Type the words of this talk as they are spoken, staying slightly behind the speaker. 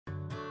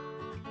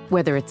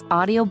Whether it's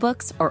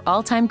audiobooks or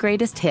all-time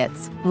greatest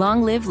hits,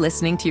 long live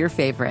listening to your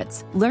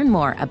favorites. Learn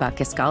more about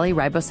Kisqali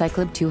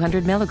Ribociclib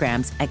 200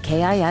 milligrams at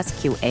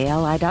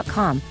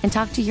KISQALI.com and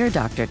talk to your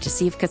doctor to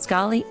see if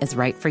Kisqali is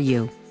right for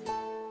you.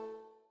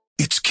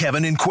 It's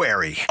Kevin and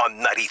Query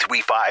on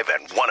 93.5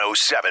 and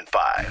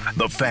 107.5.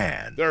 The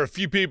Fan. There are a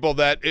few people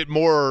that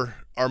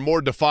are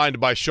more defined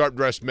by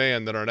sharp-dressed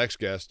man than our next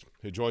guest,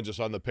 who joins us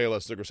on the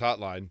Payless Liquors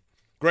Hotline.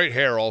 Great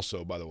hair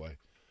also, by the way.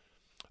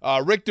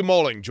 Rick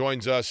DeMulling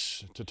joins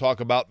us to talk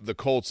about the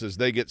Colts as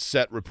they get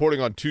set. Reporting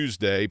on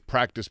Tuesday.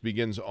 Practice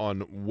begins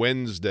on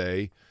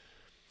Wednesday.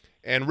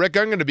 And, Rick,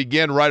 I'm going to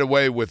begin right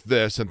away with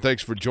this, and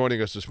thanks for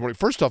joining us this morning.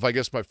 First off, I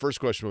guess my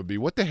first question would be,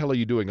 what the hell are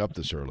you doing up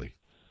this early?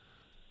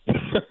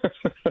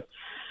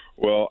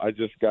 Well, I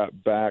just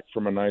got back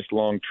from a nice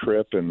long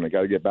trip, and I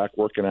got to get back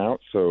working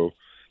out. So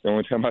the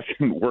only time I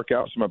can work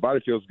out so my body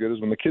feels good is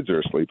when the kids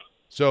are asleep.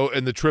 So,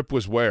 and the trip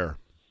was where?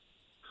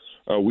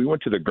 We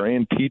went to the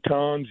Grand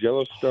Tetons,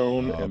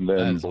 Yellowstone, and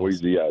then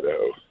Boise, awesome.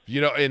 Idaho.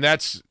 You know, and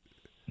that's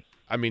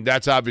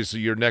obviously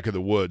your neck of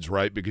the woods,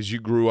 right? Because you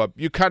grew up,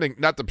 you kind of,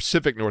 not the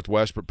Pacific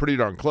Northwest, but pretty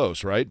darn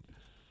close, right?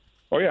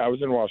 Oh, yeah, I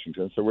was in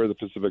Washington, so we're the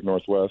Pacific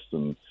Northwest,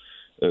 and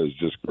it was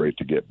just great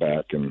to get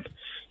back and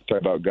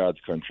talk about God's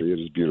country. It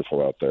is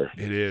beautiful out there.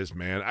 It is,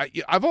 man.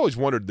 I've always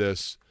wondered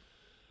this.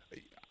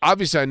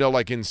 Obviously, I know,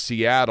 like in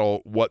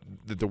Seattle,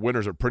 that the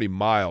winters are pretty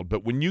mild,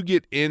 but when you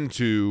get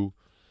into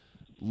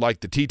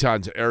like the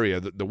Tetons area,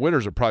 the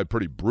winters are probably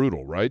pretty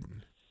brutal, right?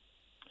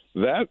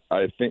 That,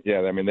 I think, yeah.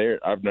 I mean,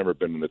 I've never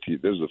been in the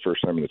Tetons. This is the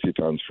first time in the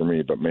Tetons for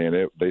me, but, man,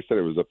 they said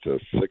it was up to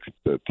 6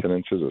 to 10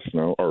 inches of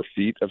snow, or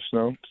feet of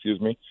snow,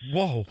 excuse me.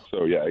 Whoa.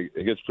 So, yeah,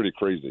 it gets pretty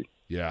crazy.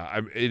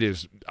 Yeah, it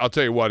is. I'll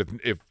tell you what,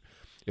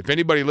 if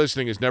anybody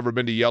listening has never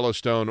been to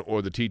Yellowstone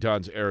or the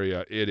Tetons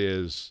area, it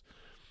is.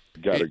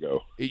 Gotta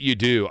go. You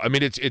do. I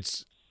mean,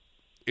 it's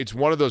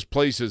one of those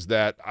places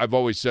that I've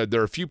always said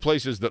there are a few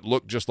places that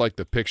look just like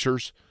the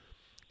pictures,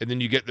 and then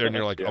you get there and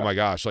you're like, yeah. Oh my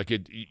gosh, like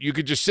you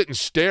could just sit and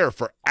stare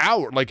for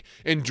hours. Like,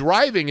 and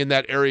driving in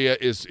that area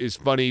is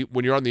funny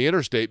when you're on the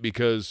interstate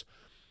because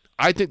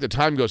I think the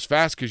time goes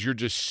fast because you're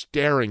just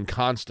staring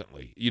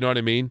constantly. You know what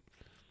I mean?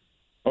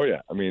 Oh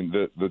yeah, I mean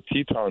the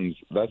Tetons.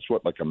 That's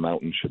what like a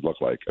mountain should look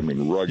like. I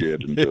mean,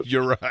 rugged and just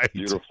you're right,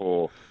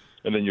 beautiful.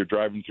 And then you're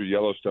driving through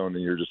Yellowstone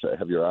and you're just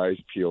have your eyes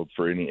peeled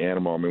for any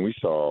animal. I mean, we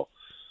saw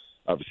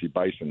obviously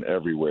bison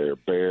everywhere,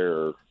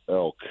 bear,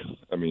 elk.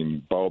 I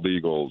mean, bald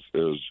eagles.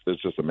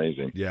 It's just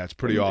amazing. Yeah, it's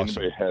pretty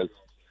awesome.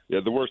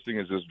 The worst thing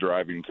is just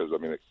driving because, I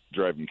mean,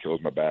 driving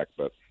kills my back,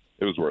 but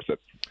it was worth it.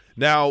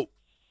 Now,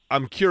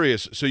 I'm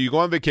curious. So you go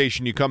on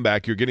vacation, you come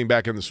back, you're getting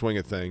back in the swing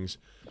of things.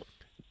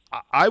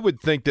 I would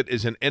think that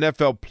as an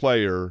NFL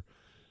player,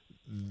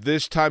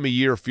 this time of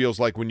year feels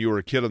like when you were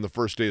a kid on the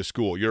first day of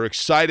school. You're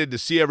excited to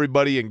see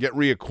everybody and get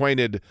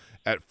reacquainted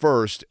at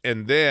first,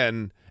 and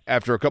then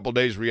after a couple of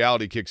days,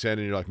 reality kicks in,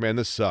 and you're like, man,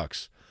 this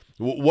sucks.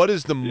 What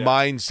is the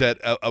mindset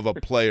of a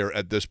player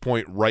at this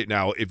point right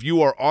now? If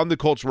you are on the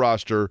Colts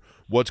roster,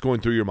 what's going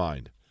through your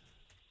mind?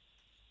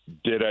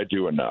 Did I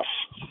do enough?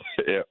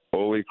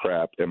 Holy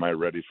crap, am I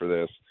ready for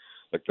this?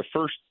 Like the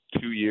first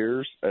 2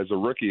 years as a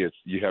rookie,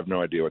 you have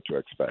no idea what to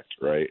expect,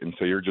 right? And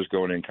so you're just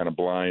going in kind of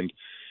blind,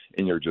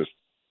 and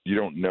you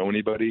don't know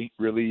anybody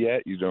really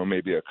yet. You know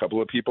maybe a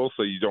couple of people,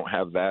 so you don't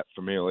have that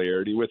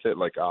familiarity with it.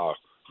 Like,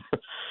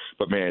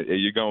 but man,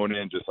 you're going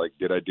in just like,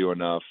 did I do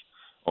enough?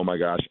 Oh my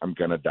gosh, I'm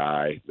gonna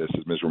die. This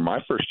is miserable.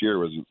 My first year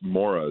was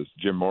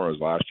Jim Mora's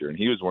last year, and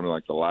he was one of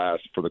like the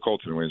last for the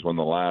Colts. He was one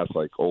of the last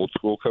like old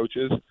school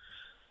coaches,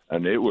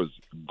 and it was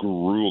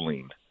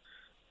grueling.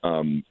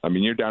 I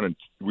mean,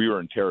 we were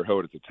in Terre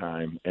Haute at the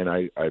time, and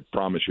I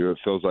promise you, it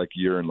feels like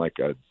you're in like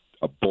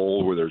a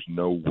bowl where there's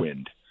no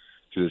wind.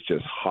 So it's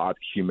just hot,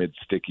 humid,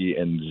 sticky,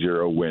 and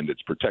zero wind.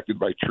 It's protected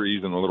by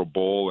trees in a little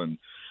bowl, and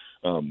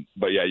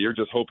but yeah, you're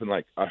just hoping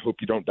like, I hope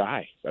you don't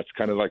die. That's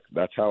kind of like,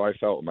 that's how I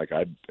felt. Like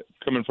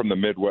coming from the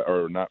Midwest,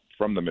 or not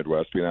from the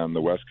Midwest, being on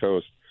the West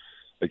Coast,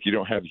 like you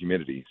don't have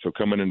humidity. So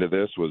coming into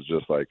this was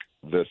just like,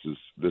 this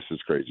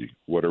is crazy.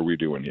 What are we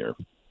doing here?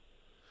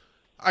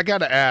 I got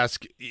to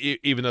ask,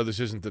 even though this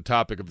isn't the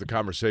topic of the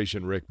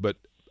conversation, Rick, but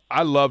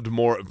I loved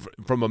more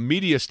from a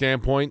media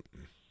standpoint.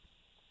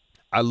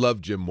 I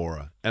loved Jim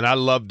Mora, and I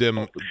loved him.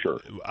 Oh, for sure.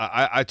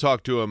 I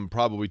talked to him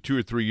probably 2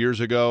 or 3 years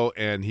ago,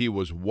 and he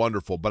was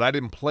wonderful, but I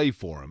didn't play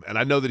for him. And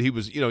I know that he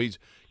was, he's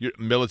a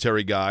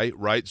military guy,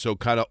 right? So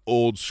kind of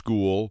old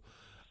school.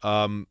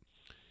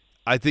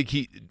 I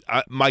think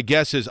my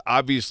guess is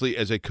obviously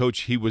as a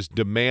coach he was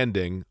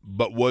demanding,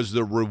 but was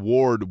the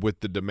reward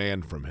with the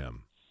demand from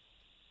him?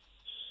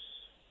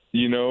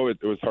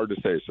 It was hard to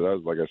say. So that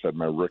was, like I said,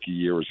 my rookie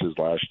year was his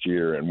last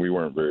year, and we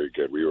weren't very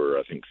good. We were,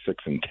 I think,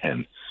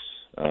 6-10.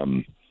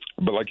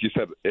 But like you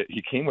said,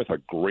 he came with a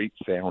great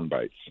sound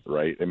bites,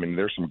 right? I mean,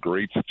 there's some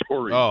great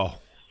stories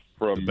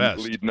from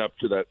leading up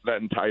to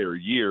that entire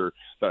year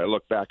that I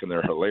look back and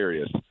they're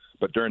hilarious.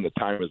 But during the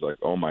time, it was like,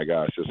 oh my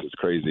gosh, this is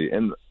crazy.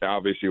 And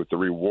obviously with the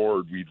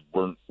reward, we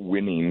weren't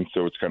winning,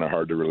 so it's kind of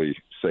hard to really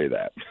say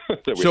that.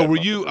 So were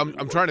you?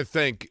 I'm trying to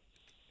think.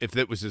 if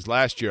it was his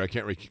last year, I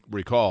can't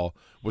recall.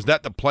 Was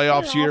that the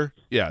playoffs year?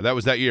 Yeah, that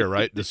was that year,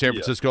 right? The San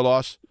Francisco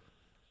loss?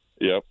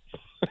 Yep.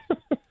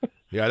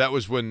 Yeah, that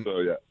was when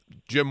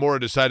Jim Mora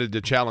decided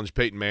to challenge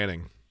Peyton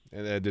Manning,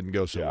 and that didn't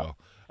go so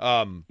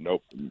well.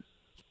 Nope.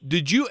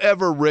 Did you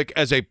ever, Rick,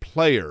 as a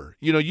player,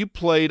 you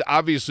played,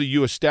 obviously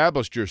you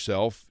established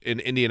yourself in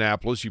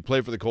Indianapolis. You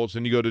played for the Colts,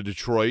 then you go to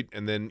Detroit,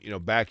 and then,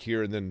 back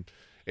here, and then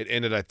it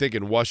ended, I think,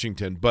 in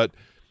Washington. But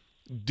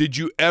did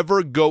you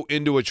ever go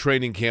into a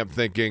training camp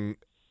thinking,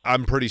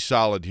 I'm pretty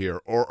solid here,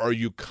 or are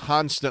you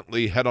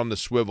constantly head on the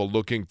swivel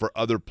looking for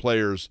other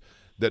players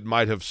that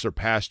might have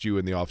surpassed you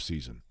in the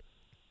offseason?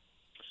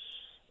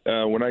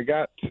 When I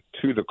got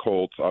to the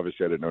Colts,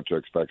 obviously I didn't know what to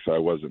expect, so I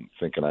wasn't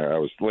thinking. I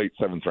was late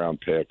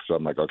 7th-round pick, so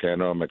I'm like, okay, I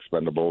know I'm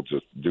expendable.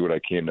 Just do what I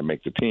can to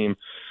make the team.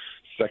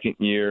 Second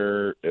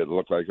year, it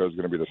looked like I was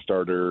going to be the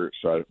starter,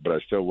 but I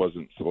still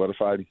wasn't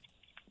solidified.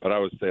 But I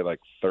would say like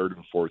third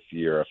and fourth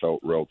year, I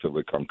felt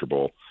relatively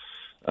comfortable.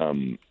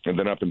 And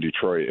then up in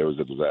Detroit, it was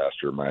a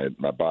disaster. My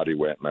body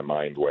went, my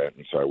mind went,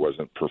 and so I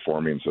wasn't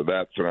performing. So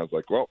that's when I was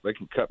like, well, they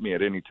can cut me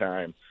at any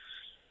time.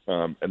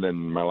 And then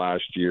my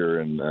last year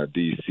in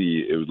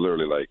D.C., it was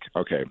literally like,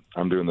 okay,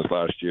 I'm doing this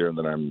last year, and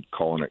then I'm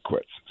calling it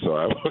quits. So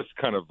I was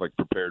kind of like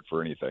prepared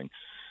for anything.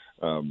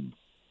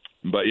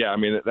 But, yeah, I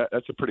mean,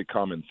 that's a pretty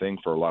common thing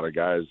for a lot of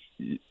guys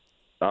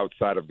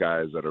outside of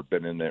guys that have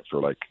been in it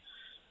for like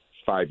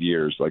 5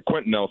 years. Like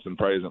Quentin Nelson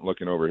probably isn't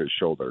looking over his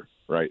shoulder,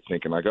 right,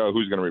 thinking like, oh,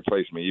 who's going to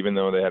replace me? Even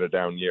though they had a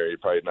down year, he's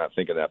probably not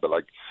thinking that. But,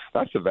 like,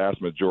 that's the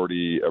vast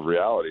majority of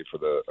reality for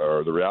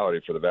the reality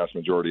for the vast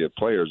majority of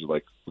players.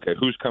 Like, okay,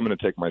 who's coming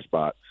to take my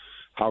spot?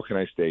 How can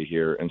I stay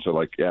here? And so,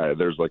 like, yeah,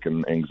 there's like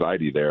an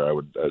anxiety there, I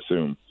would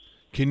assume.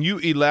 Can you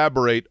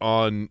elaborate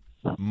on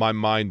my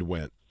mind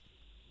went?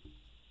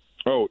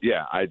 Oh,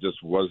 yeah, I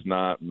just was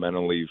not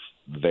mentally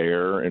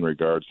there in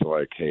regards to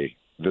like, hey,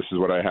 this is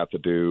what I have to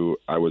do.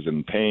 I was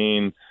in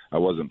pain. I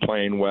wasn't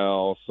playing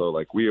well. So,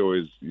 like, we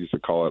always used to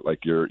call it,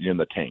 like, you're in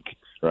the tank,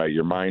 right?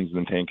 Your mind's in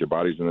the tank. Your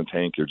body's in the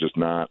tank.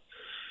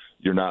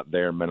 You're not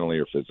there mentally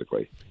or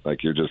physically.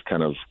 Like, you're just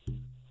kind of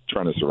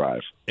trying to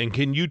survive. And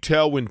can you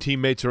tell when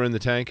teammates are in the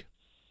tank?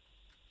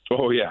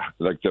 Oh, yeah.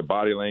 Like, the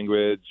body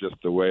language, just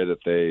the way that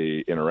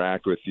they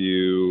interact with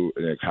you,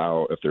 like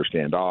if they're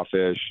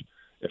standoffish,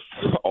 if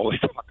all they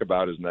talk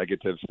about is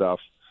negative stuff.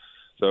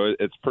 So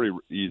it's pretty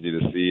easy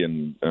to see,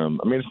 and I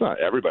mean, it's not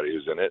everybody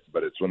who's in it,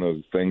 but it's one of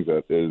those things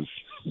that is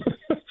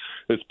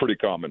it's pretty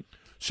common.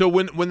 So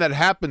when that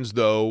happens,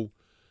 though,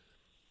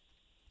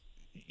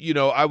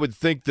 I would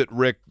think that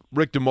Rick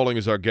DeMulling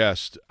is our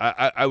guest.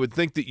 I would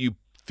think that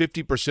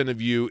 50%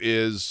 of you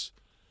is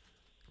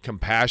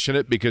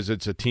compassionate because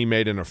it's a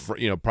teammate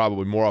and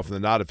probably more often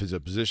than not, if it's a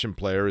position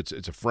player, it's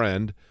a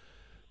friend.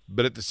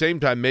 But at the same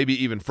time, maybe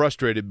even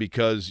frustrated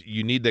because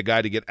you need the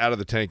guy to get out of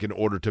the tank in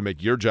order to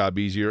make your job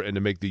easier and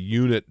to make the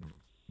unit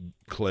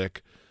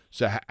click.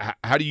 So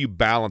how do you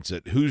balance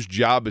it? Whose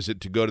job is it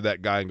to go to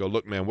that guy and go,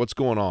 look, man, what's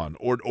going on?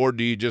 Or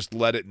do you just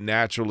let it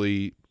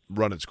naturally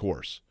run its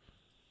course?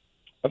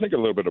 I think a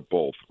little bit of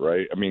both,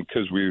 right? I mean,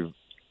 because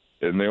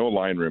in the old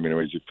line room,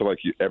 anyways, you feel like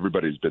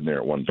everybody's been there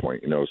at one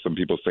point. Some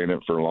people stay in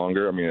it for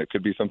longer. I mean, it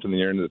could be something that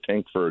you're in the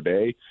tank for a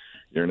day,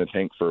 you're in the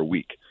tank for a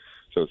week.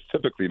 So it's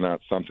typically not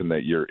something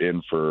that you're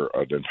in for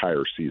an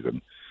entire season.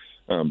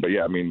 But,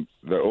 yeah, I mean,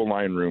 the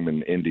O-line room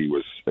in Indy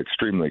was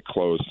extremely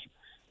close,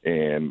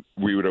 and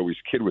we would always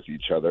kid with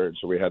each other. And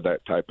so we had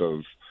that type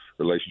of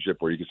relationship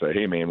where you could say,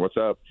 hey, man, what's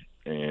up?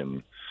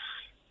 And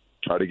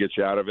try to get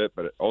you out of it.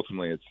 But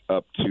ultimately it's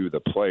up to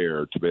the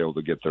player to be able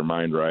to get their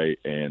mind right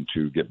and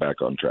to get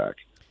back on track.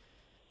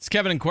 It's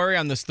Kevin and Query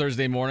on this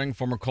Thursday morning.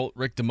 Former Colt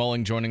Rick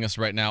DeMulling joining us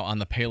right now on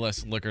the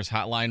Payless Liquors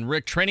hotline.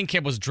 Rick, training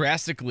camp was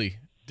drastically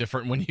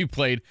different when you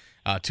played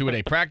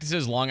two-a-day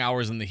practices, long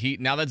hours in the heat.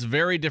 Now that's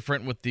very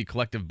different with the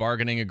collective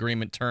bargaining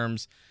agreement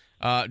terms.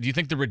 Do you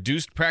think the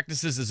reduced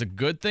practices is a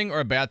good thing or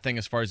a bad thing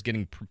as far as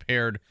getting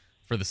prepared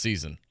for the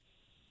season?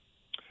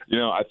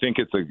 I think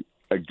it's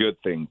a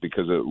good thing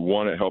because,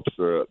 it helps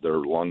the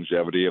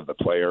longevity of the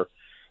player.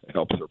 It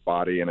helps their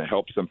body, and it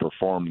helps them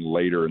perform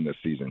later in the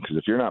season. Because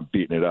if you're not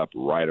beating it up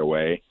right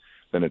away,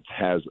 then it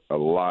has a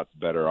lot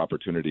better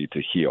opportunity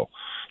to heal.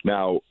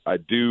 Now,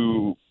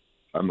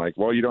 I'm like,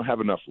 well, you don't have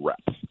enough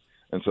reps.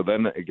 And so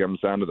then it comes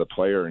down to the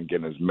player and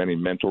getting as many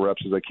mental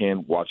reps as I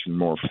can, watching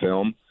more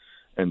film.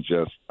 And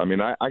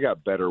I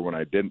got better when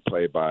I didn't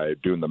play by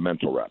doing the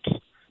mental reps.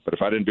 But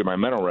if I didn't do my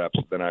mental reps,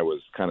 then I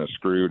was kind of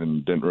screwed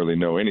and didn't really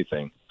know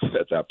anything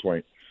at that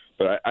point.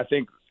 But I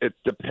think it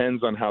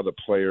depends on how the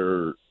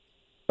player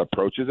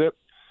approaches it.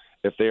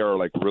 If they are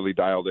like really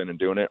dialed in and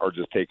doing it, or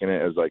just taking it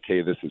as like,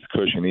 hey, this is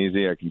cushion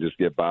easy, I can just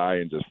get by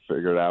and just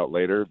figure it out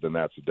later, then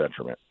that's a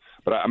detriment.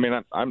 But I mean,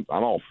 I'm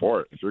all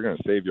for it. If you're going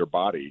to save your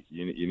body,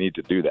 you need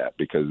to do that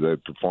because they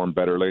perform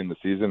better late in the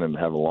season and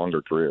have a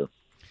longer career.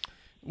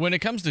 When it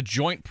comes to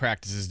joint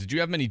practices, did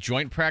you have many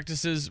joint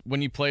practices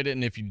when you played it?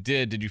 And if you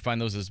did you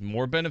find those as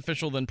more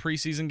beneficial than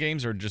preseason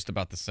games or just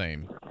about the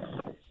same?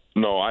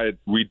 No,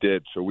 we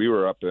did. So we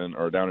were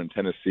down in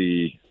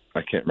Tennessee.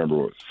 I can't remember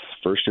what it was,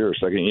 first year or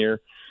second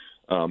year.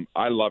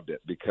 I loved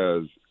it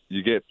because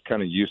you get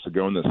kind of used to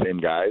going to the same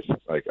guys.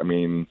 Like, I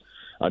mean,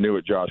 I knew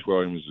what Josh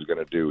Williams was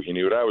going to do. He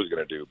knew what I was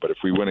going to do. But if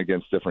we went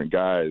against different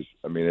guys,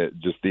 I mean,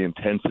 just the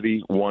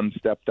intensity, one,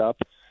 stepped up,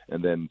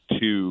 and then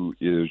two,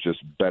 it was just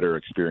better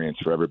experience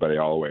for everybody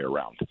all the way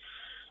around.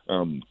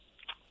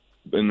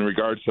 In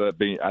regards to that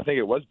being, I think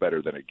it was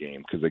better than a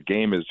game because a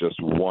game is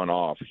just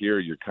one-off. Here,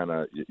 you're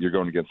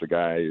going against the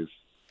guys,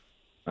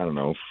 I don't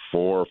know,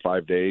 4 or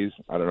 5 days.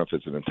 I don't know if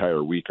it's an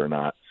entire week or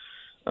not.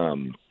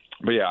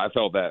 But, yeah, I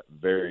felt that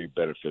very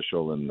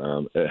beneficial,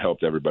 and it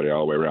helped everybody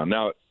all the way around.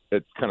 Now,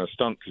 it kind of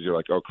stunk because you're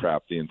like, oh,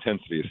 crap, the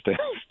intensity is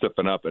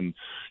stepping up, and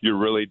you're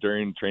really,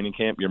 during training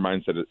camp, your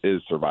mindset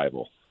is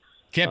survival.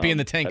 Can't be in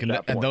the tank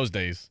in those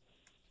days.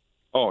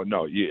 Oh,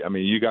 no. You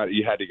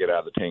had to get out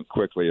of the tank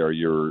quickly or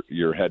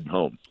you're heading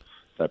home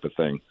type of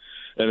thing.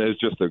 And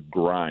it's just a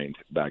grind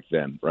back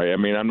then, right? I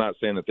mean, I'm not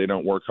saying that they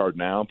don't work hard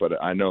now,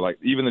 but I know, like,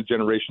 even the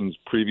generations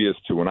previous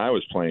to when I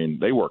was playing,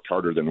 they worked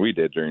harder than we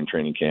did during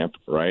training camp,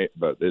 right?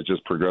 But it's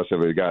just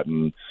progressively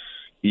gotten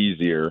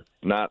easier.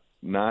 Not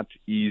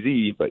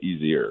easy, but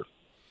easier.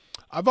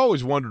 I've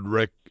always wondered,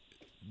 Rick,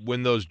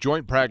 when those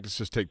joint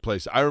practices take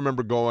place, I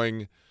remember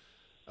going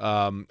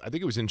I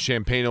think it was in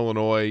Champaign,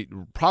 Illinois,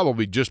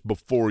 probably just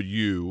before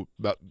you,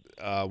 about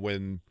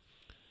when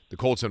the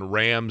Colts and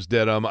Rams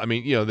did them. I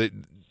mean,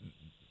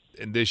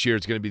 and this year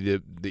it's going to be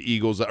the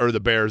Eagles or the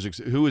Bears.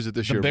 Who is it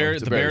this year?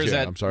 The Bears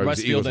at I'm sorry,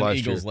 Westfield and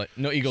Eagles.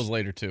 Eagles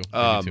later too.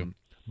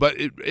 But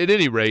at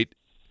any rate,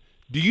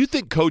 do you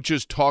think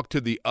coaches talk to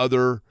the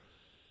other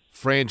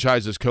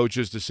franchises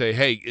coaches to say,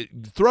 hey,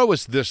 throw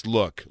us this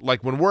look?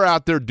 Like when we're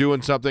out there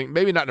doing something,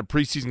 maybe not in a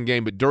preseason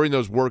game, but during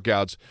those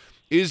workouts,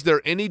 is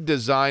there any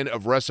design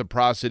of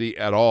reciprocity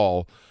at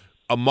all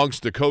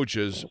amongst the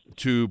coaches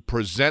to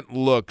present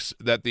looks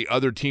that the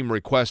other team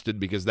requested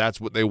because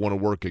that's what they want to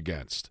work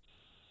against?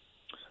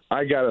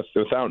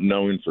 Without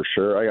knowing for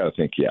sure, I got to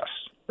think yes,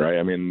 right?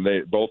 I mean,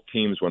 both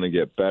teams want to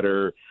get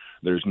better.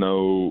 There's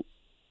no,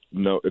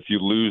 if you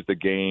lose the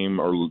game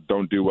or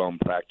don't do well in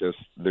practice,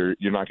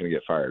 you're not going to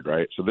get fired,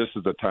 right? So this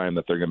is the time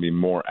that they're going to be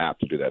more apt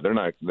to do that.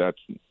 That's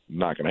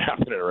not going to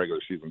happen in a regular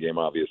season game,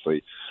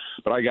 obviously,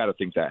 but I got to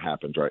think that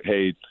happens, right?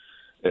 Hey,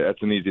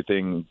 that's an easy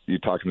thing. You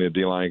talking to the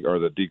D-line or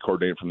the D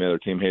coordinator from the other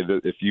team. Hey,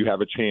 if you have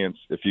a chance,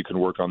 if you can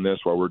work on this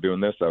while we're doing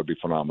this, that would be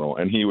phenomenal.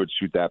 And he would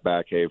shoot that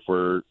back. Hey,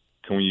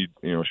 can we,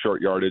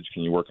 short yardage,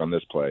 can you work on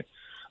this play?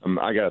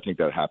 I got to think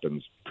that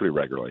happens pretty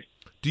regularly.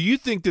 Do you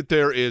think that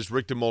there is,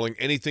 Rick DeMulling,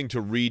 anything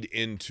to read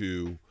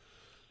into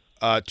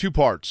two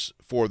parts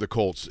for the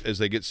Colts as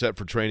they get set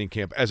for training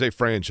camp as a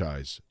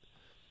franchise?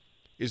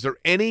 Is there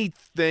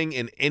anything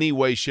in any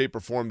way, shape,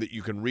 or form that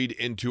you can read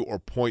into or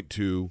point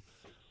to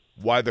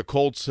why the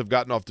Colts have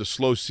gotten off to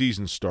slow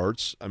season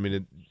starts? I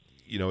mean,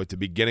 at the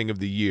beginning of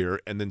the year.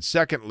 And then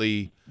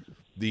secondly,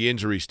 the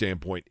injury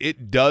standpoint.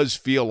 It does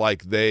feel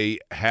like they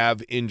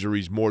have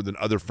injuries more than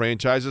other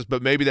franchises,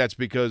 but maybe that's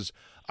because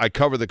I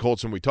cover the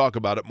Colts and we talk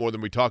about it more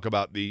than we talk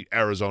about the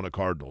Arizona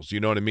Cardinals.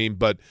 You know what I mean?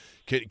 But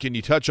can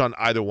you touch on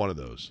either one of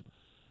those?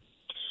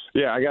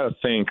 Yeah, I got to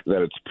think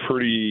that it's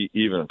pretty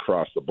even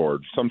across the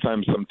board.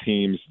 Sometimes some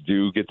teams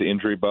do get the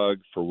injury bug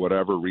for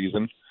whatever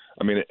reason.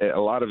 I mean, a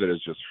lot of it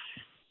is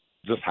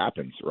just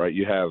happens, right?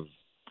 You have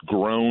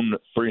grown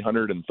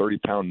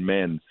 330-pound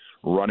men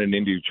running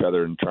into each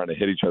other and trying to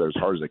hit each other as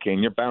hard as they can.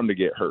 You're bound to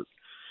get hurt,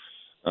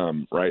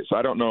 right? So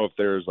I don't know if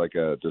there's like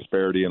a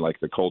disparity in like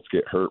the Colts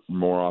get hurt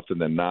more often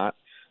than not.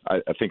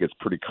 I think it's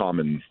pretty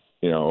common,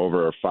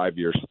 over a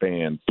 5-year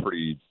span,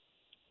 pretty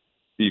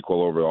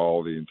equal over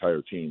all the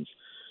entire teams.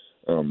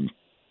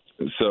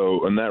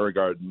 So in that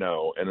regard,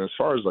 no. And as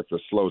far as like the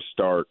slow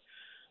start,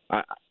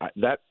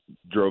 that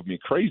drove me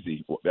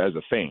crazy as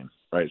a fan,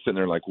 right? Sitting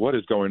there like, what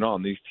is going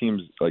on? These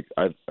teams, like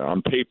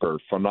on paper,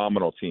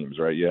 phenomenal teams,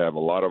 right? You have a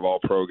lot of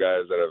all-pro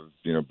guys that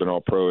have, been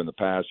all-pro in the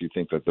past. You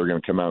think that they're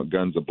going to come out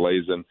guns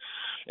a-blazing.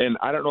 And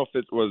I don't know if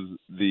it was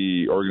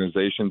the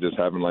organization just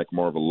having like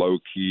more of a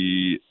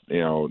low-key,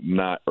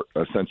 not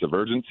a sense of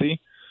urgency.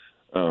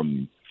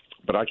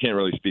 But I can't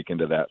really speak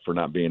into that for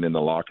not being in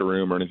the locker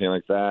room or anything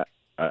like that.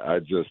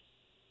 It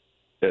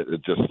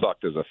just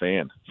sucked as a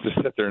fan to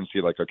sit there and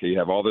see like, okay, you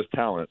have all this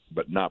talent,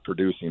 but not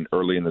producing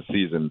early in the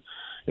season.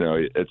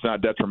 It's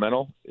not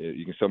detrimental.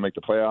 You can still make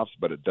the playoffs,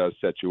 but it does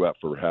set you up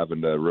for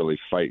having to really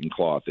fight and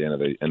claw at the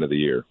end of the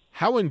year.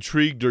 How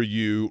intrigued are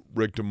you,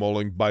 Rick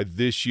DeMulling, by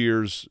this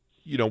year's,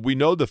 we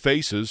know the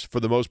faces for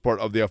the most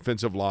part of the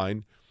offensive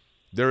line.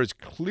 There is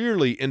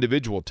clearly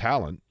individual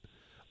talent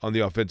on the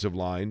offensive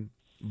line,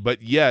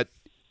 but yet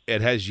it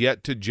has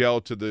yet to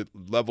gel to the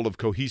level of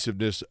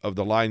cohesiveness of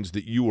the lines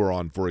that you were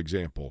on, for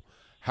example.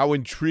 How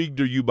intrigued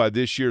are you by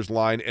this year's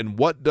line, and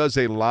what does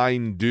a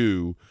line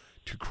do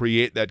to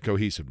create that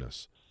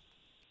cohesiveness?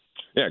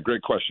 Yeah,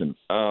 great question.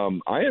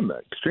 I am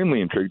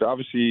extremely intrigued.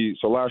 Obviously,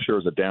 so last year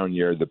was a down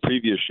year. The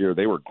previous year,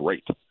 they were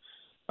great.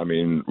 I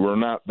mean, we're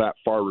not that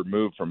far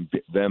removed from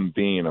them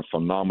being a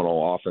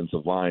phenomenal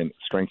offensive line,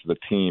 strength of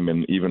the team,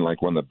 and even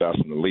like one of the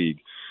best in the league.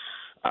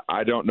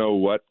 I don't know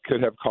what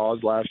could have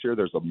caused last year.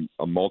 There's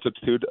a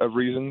multitude of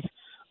reasons.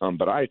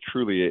 But I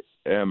truly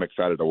am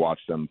excited to watch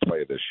them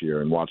play this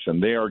year and watch them.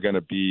 They are going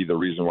to be the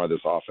reason why this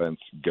offense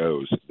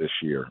goes this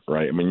year,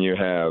 right? I mean, you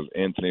have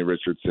Anthony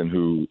Richardson,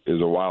 who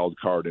is a wild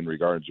card in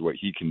regards to what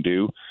he can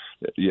do.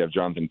 You have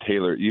Jonathan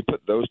Taylor. You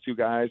put those two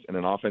guys in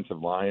an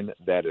offensive line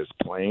that is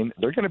playing,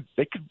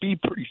 they could be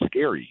pretty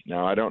scary.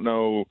 Now, I don't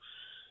know,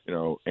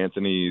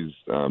 Anthony's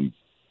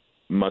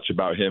much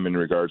about him in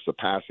regards to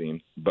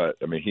passing, but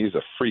I mean, he's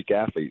a freak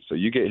athlete. So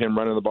you get him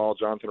running the ball,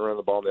 Jonathan running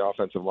the ball on the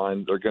offensive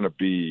line, they're going to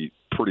be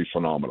pretty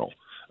phenomenal.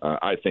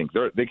 I think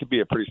they could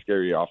be a pretty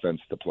scary offense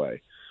to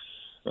play.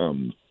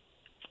 And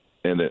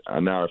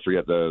now I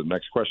forget the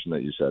next question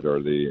that you said, or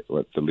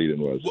what the lead-in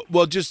was.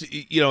 Well, just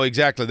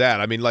exactly that.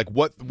 I mean, like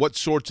what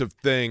sorts of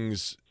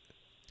things?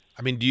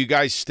 I mean, do you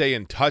guys stay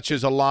in touch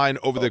as a line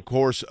over the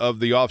course of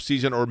the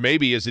offseason, or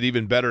maybe is it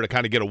even better to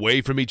kind of get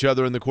away from each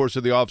other in the course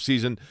of the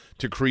offseason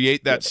to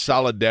create that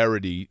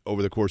solidarity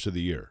over the course of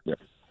the year?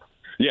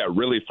 Yeah,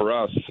 really for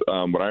us,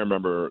 what I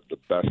remember the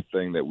best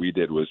thing that we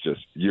did was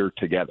just you're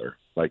together.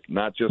 Like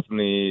not just in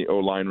the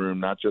O-line room,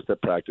 not just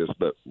at practice,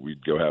 but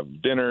we'd go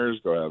have dinners,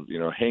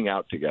 hang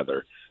out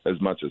together as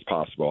much as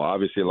possible.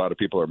 Obviously, a lot of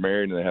people are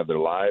married and they have their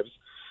lives,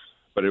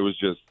 but it was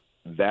just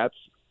that's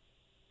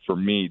for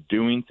me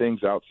doing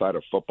things outside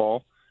of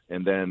football.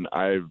 And then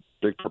I'm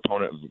a big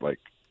proponent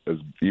of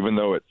even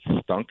though it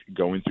stunk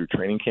going through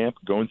training camp,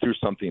 going through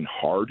something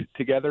hard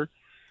together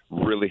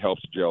really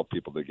helps gel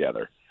people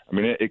together. I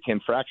mean, it can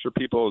fracture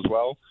people as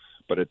well,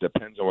 but it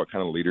depends on what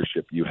kind of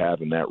leadership you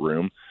have in that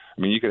room.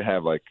 I mean, you could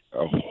have like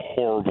a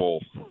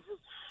horrible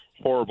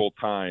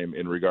time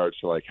in regards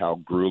to like how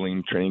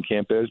grueling training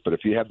camp is, but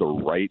if you have the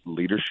right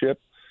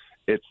leadership,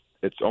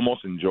 it's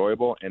almost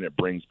enjoyable and it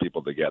brings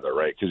people together,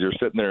 right? Because you're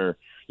sitting there,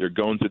 you're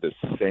going through the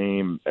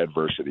same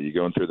adversity, you're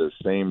going through the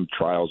same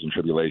trials and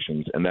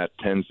tribulations, and that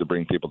tends to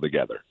bring people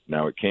together.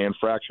 Now, it can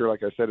fracture,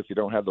 like I said, if you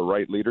don't have the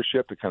right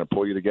leadership to kind of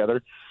pull you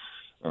together.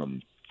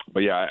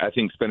 But yeah, I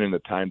think spending the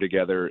time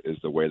together is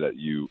the way that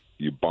you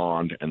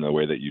bond and the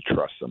way that you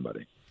trust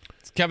somebody.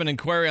 It's Kevin and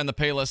Query on the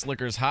Payless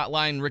Liquors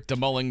Hotline. Rick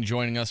DeMulling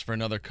joining us for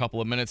another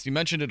couple of minutes. You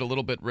mentioned it a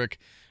little bit, Rick.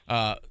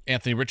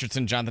 Anthony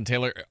Richardson, Jonathan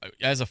Taylor.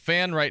 As a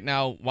fan right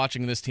now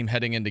watching this team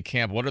heading into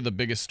camp, what are the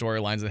biggest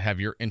storylines that have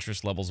your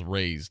interest levels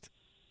raised?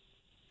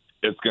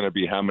 It's going to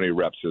be how many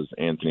reps does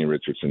Anthony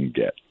Richardson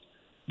get?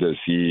 I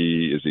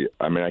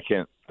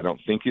don't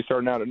think he's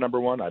starting out at number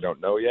one. I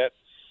don't know yet.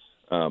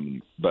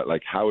 But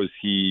like, how is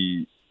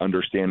he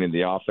understanding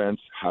the offense?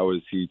 How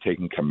is he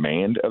taking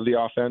command of the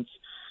offense?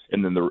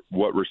 And then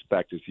what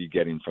respect is he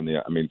getting from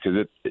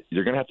because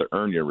you're going to have to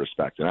earn your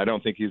respect. And I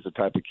don't think he's the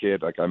type of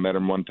kid, like I met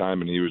him one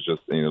time and he was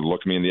just,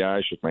 looked me in the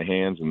eye, shook my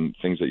hands and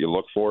things that you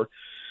look for.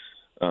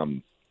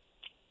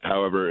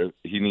 However,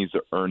 he needs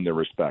to earn the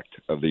respect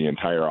of the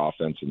entire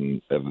offense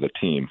and of the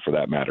team for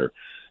that matter.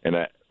 And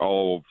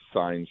all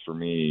signs for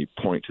me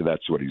point to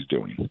that's what he's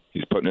doing.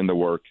 He's putting in the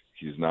work.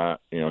 He's not,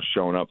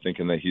 showing up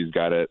thinking that he's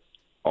got it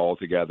all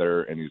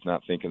together, and he's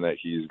not thinking that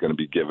he's going to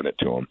be giving it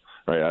to him.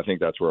 Right? I think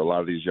that's where a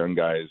lot of these young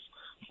guys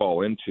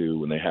fall into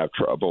when they have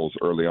troubles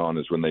early on,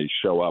 is when they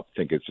show up,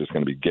 think it's just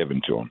going to be given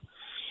to them.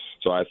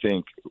 So I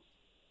think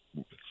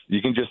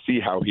you can just see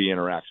how he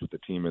interacts with the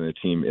team and the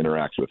team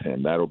interacts with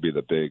him. That'll be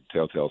the big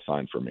telltale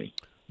sign for me.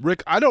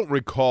 Rick, I don't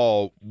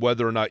recall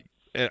whether or not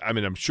 –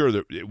 I'm sure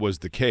that it was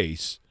the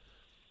case.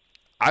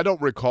 I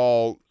don't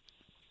recall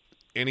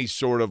any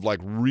sort of like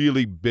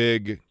really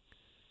big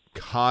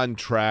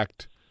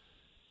contract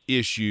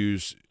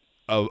issues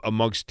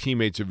amongst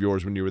teammates of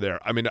yours when you were there.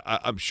 I mean,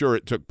 I'm sure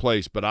it took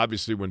place, but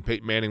obviously when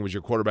Peyton Manning was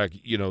your quarterback,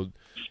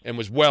 and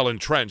was well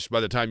entrenched by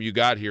the time you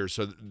got here.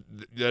 So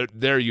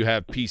there you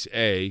have piece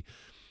A,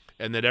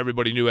 and then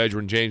everybody knew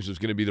Edgerrin James was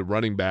going to be the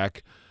running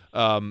back.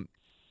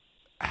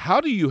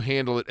 How do you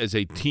handle it as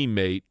a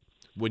teammate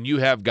when you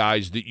have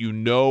guys that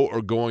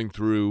are going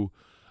through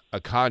a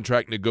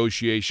contract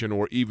negotiation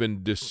or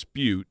even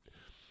dispute,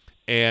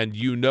 and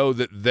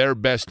that their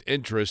best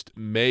interest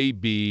may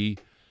be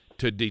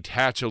to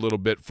detach a little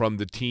bit from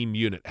the team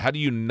unit? How do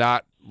you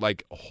not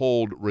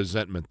hold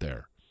resentment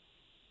there?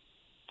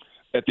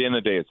 At the end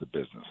of the day, it's a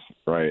business,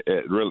 right?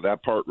 That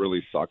part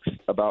really sucks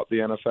about the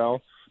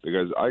NFL,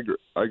 because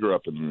I grew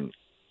up in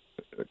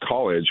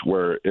college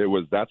where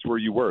that's where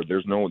you were. There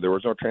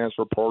was no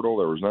transfer portal.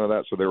 There was none of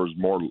that. So there was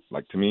more,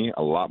 to me,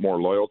 a lot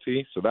more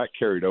loyalty. So that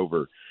carried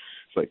over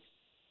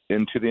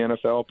into the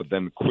NFL, but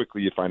then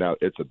quickly you find out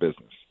it's a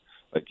business.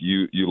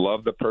 You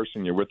love the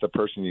person, you're with the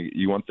person,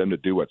 you want them to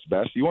do what's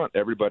best. You want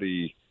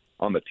everybody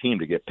on the team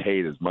to get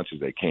paid as much as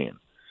they can,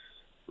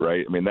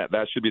 right? I mean,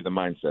 that should be the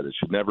mindset. It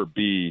should never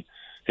be,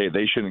 hey,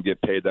 they shouldn't get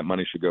paid, that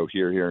money should go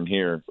here, here, and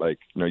here.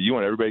 You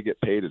want everybody to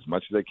get paid as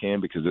much as they can,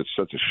 because it's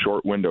such a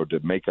short window to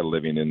make a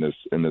living in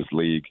this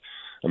league.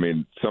 I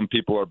mean, some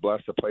people are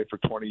blessed to play for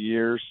 20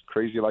 years,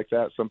 crazy like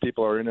that. Some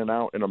people are in and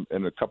out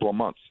in a couple of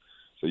months.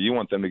 So you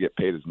want them to get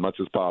paid as much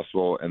as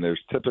possible, and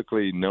there's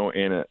typically no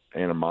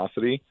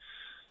animosity.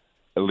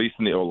 at least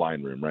in the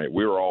O-line room, right,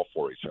 we were all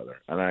for each other.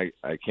 And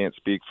I can't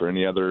speak for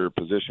any other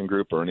position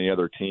group or any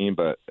other team,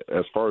 but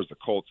as far as the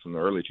Colts in the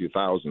early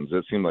 2000s,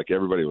 it seemed like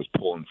everybody was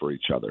pulling for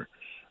each other,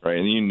 right?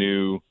 And you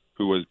knew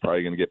who was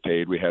probably going to get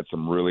paid. We had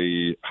some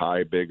really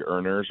high, big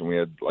earners, and we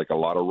had like a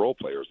lot of role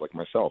players like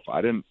myself.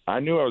 I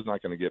knew I was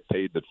not going to get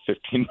paid the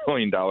 $15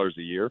 million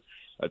a year.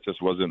 That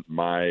just wasn't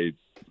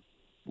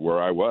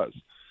where I was.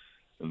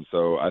 And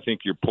so I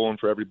think you're pulling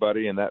for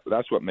everybody, and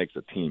that's what makes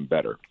a team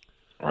better.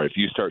 All right, if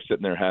you start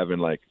sitting there having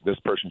like this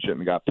person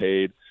shouldn't have got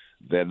paid,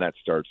 then that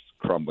starts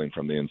crumbling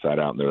from the inside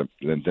out, and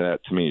then that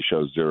to me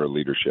shows zero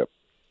leadership.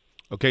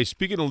 Okay,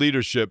 speaking of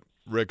leadership,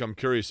 Rick, I'm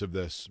curious of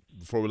this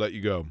before we let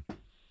you go.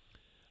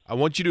 I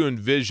want you to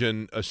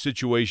envision a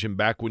situation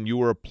back when you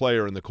were a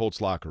player in the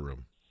Colts locker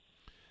room.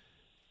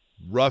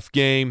 Rough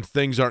game,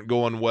 things aren't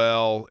going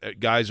well,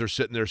 guys are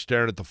sitting there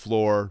staring at the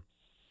floor,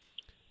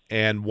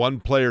 and one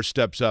player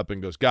steps up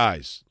and goes,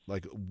 guys,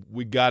 like,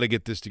 we got to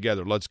get this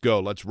together. Let's go.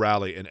 Let's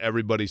rally. And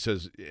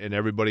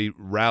everybody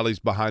rallies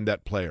behind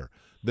that player.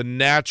 The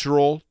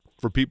natural,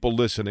 for people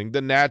listening,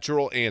 the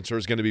natural answer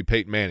is going to be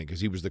Peyton Manning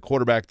because he was the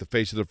quarterback, the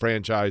face of the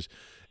franchise,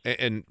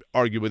 and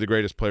arguably the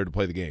greatest player to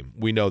play the game.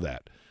 We know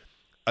that.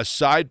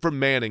 Aside from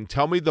Manning,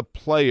 tell me the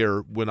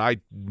player, when I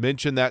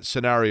mention that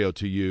scenario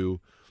to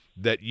you,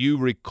 that you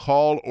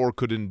recall or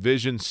could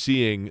envision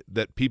seeing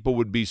that people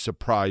would be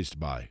surprised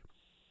by.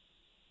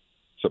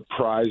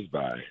 Surprised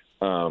by?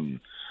 I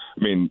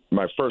mean,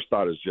 my first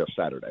thought is Jeff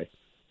Saturday,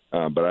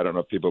 but I don't know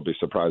if people will be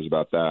surprised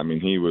about that. I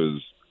mean, he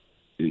was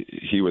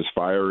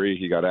fiery.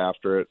 He got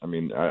after it. I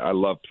mean, I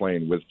love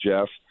playing with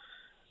Jeff.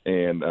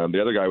 And the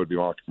other guy would be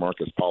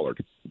Marcus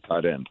Pollard,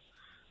 tight end.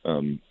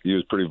 He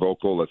was pretty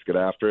vocal. Let's get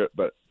after it.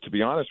 But to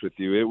be honest with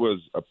you, it was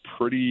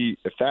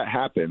if that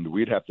happened,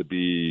 we'd have to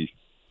be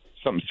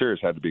something serious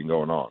had to be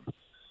going on.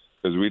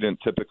 Because we didn't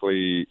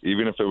typically,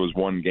 even if it was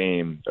one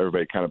game,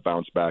 everybody kind of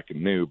bounced back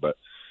and knew. But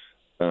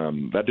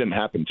that didn't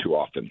happen too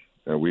often.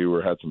 We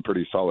had some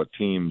pretty solid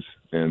teams,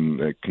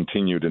 and it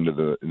continued into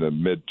the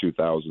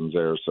mid-2000s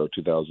there, so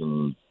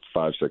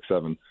 2005, 6,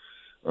 7.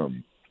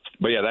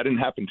 But, yeah, that didn't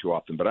happen too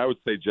often. But I would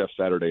say Jeff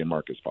Saturday and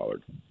Marcus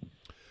Pollard.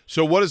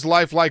 So what is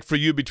life like for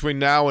you between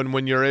now and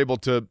when you're able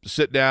to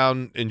sit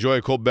down, enjoy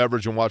a cold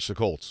beverage, and watch the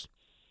Colts?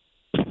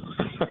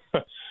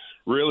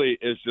 Really,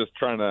 it's just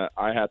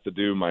I have to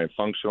do my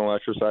functional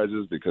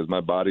exercises because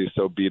my body's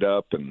so beat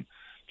up and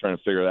trying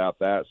to figure out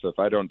that. So if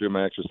I don't do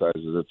my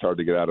exercises, it's hard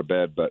to get out of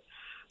bed. But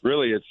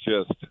really, it's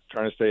just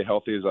trying to stay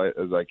healthy as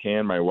I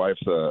can. My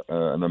wife's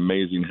an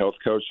amazing health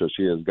coach, so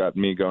she has got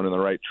me going in the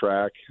right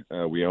track.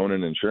 We own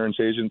an insurance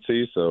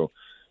agency, so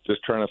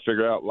just trying to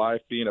figure out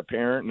life being a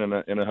parent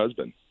and a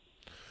husband.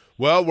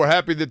 Well, we're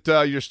happy that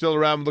you're still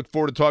around. Look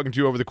forward to talking to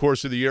you over the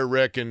course of the year,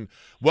 Rick. And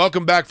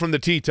welcome back from the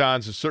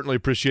Tetons. I certainly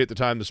appreciate the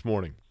time this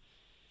morning.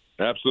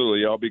 Absolutely.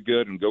 Y'all be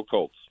good, and go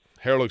Colts.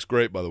 Hair looks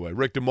great, by the way.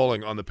 Rick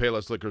DeMulling on the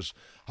Payless Liquors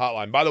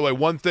hotline. By the way,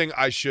 one thing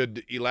I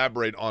should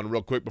elaborate on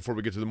real quick before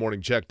we get to the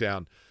morning check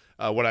down.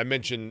 When I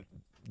mentioned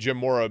Jim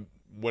Mora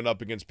went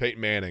up against Peyton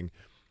Manning,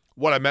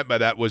 what I meant by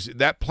that was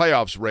that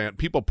playoffs rant,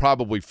 people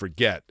probably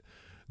forget.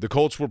 The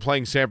Colts were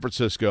playing San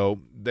Francisco.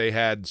 They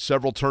had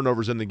several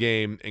turnovers in the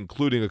game,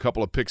 including a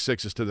couple of pick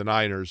sixes to the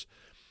Niners.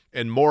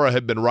 And Mora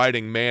had been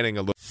riding Manning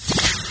a little.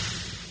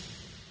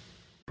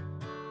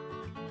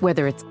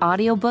 Whether it's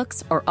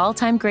audiobooks or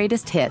all-time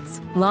greatest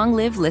hits, long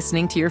live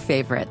listening to your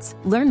favorites.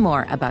 Learn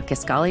more about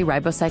Kisqali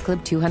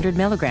Ribociclib 200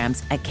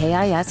 milligrams at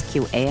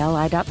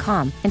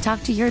KISQALI.com and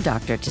talk to your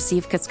doctor to see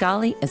if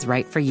Kisqali is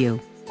right for you.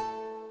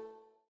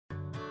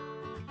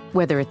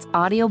 Whether it's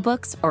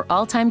audiobooks or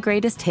all-time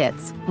greatest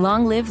hits,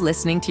 long live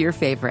listening to your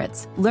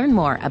favorites. Learn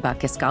more about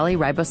Kisqali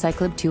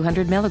Ribociclib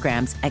 200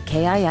 milligrams at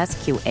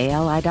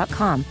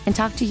KISQALI.com and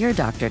talk to your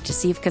doctor to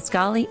see if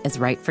Kisqali is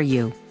right for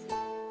you.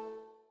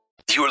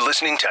 You're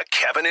listening to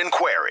Kevin and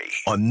Query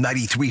on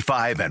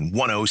 93.5 and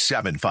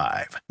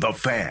 107.5. The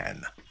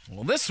Fan.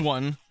 Well, this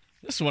one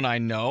I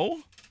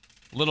know.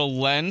 Little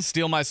Len,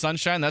 Steal My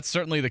Sunshine. That's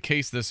certainly the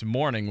case this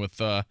morning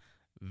with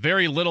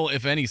very little,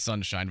 if any,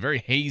 sunshine. Very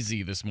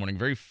hazy this morning.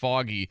 Very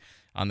foggy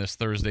on this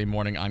Thursday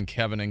morning on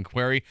Kevin and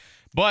Query.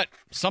 But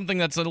something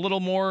that's a little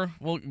more,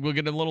 we'll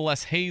get a little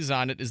less haze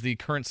on it, is the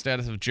current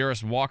status of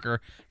Jarris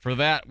Walker. For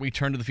that, we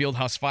turn to the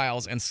Fieldhouse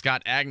Files and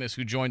Scott Agness,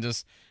 who joins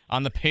us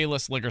on the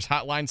Payless Liquors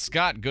hotline.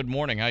 Scott, good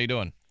morning. How you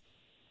doing?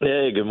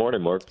 Hey, good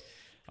morning, Mark.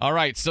 All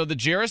right, so the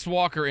Jarris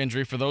Walker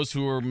injury, for those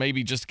who are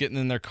maybe just getting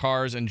in their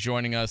cars and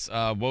joining us,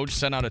 Woj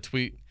sent out a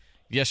tweet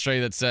yesterday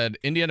that said,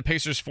 Indiana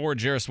Pacers forward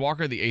Jarris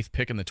Walker, the 8th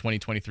pick in the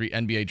 2023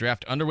 NBA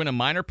draft, underwent a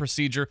minor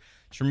procedure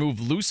to remove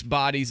loose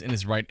bodies in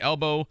his right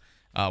elbow.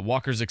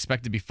 Walker's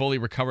expected to be fully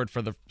recovered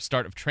for the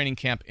start of training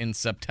camp in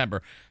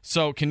September.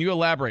 So can you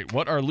elaborate?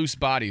 What are loose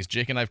bodies?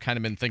 Jake and I have kind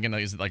of been thinking,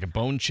 is it like a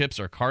bone chips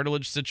or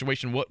cartilage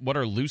situation? What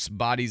are loose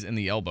bodies in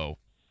the elbow?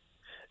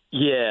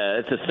 Yeah,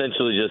 it's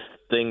essentially just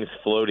things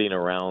floating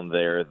around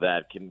there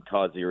that can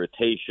cause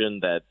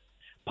irritation, that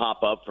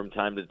pop up from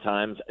time to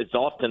time. It's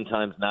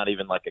oftentimes not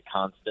even like a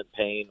constant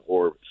pain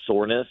or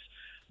soreness,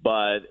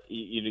 but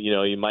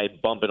you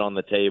might bump it on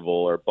the table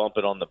or bump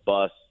it on the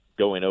bus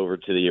going over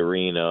to the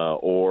arena,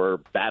 or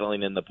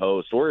battling in the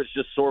post, or it's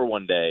just sore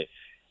one day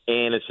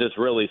and it's just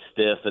really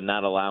stiff and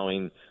not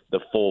allowing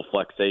the full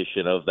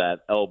flexation of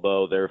that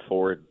elbow,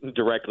 therefore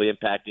directly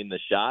impacting the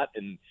shot.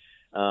 And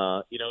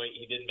he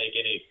didn't make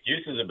any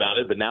excuses about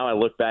it, but now I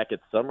look back at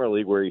Summer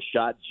League where he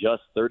shot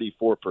just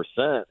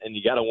 34%, and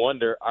you got to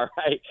wonder, all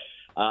right,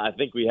 I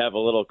think we have a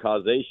little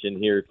causation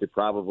here to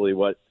probably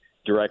what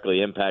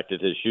directly impacted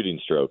his shooting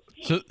stroke.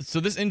 So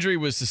this injury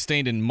was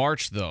sustained in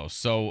March, though,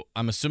 so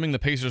I'm assuming the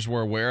Pacers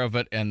were aware of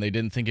it and they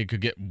didn't think it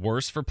could get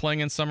worse for playing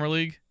in Summer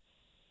League?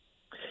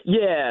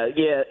 Yeah,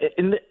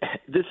 and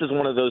this is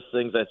one of those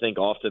things I think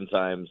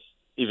oftentimes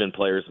even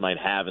players might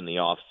have in the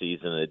off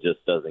season, and it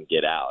just doesn't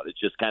get out. It's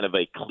just kind of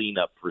a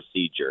cleanup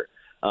procedure,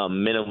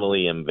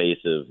 minimally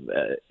invasive.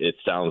 It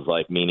sounds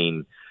like,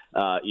 meaning,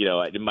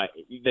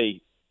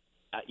 they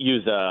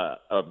use a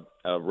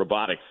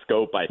robotic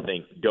scope, I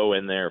think, go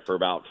in there for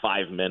about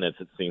 5 minutes,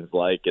 it seems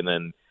like, and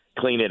then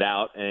clean it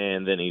out,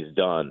 and then he's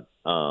done.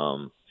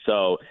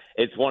 So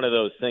it's one of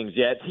those things,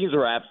 teams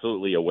are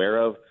absolutely aware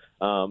of,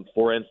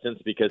 for instance,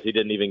 because he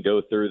didn't even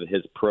go through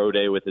his pro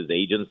day with his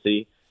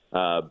agency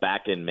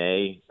back in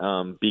May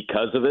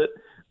because of it.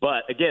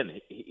 But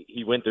again,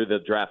 he went through the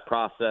draft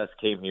process,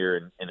 came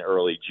here in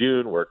early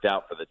June, worked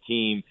out for the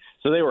team,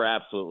 so they were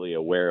absolutely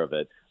aware of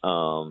it.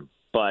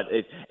 But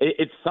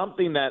it's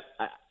something that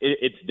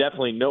it's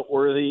definitely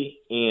noteworthy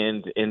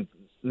and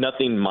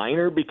nothing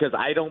minor, because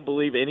I don't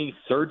believe any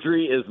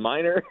surgery is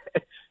minor.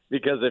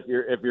 Because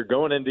if you're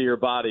going into your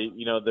body,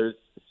 there's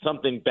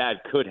something bad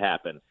could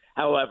happen.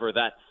 However,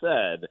 that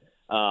said,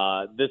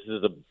 this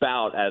is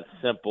about as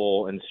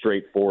simple and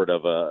straightforward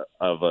of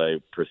a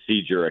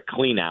procedure, a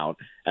clean out,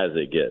 as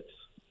it gets.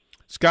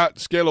 Scott,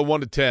 scale of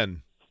 1 to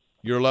 10,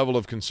 your level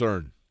of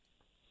concern.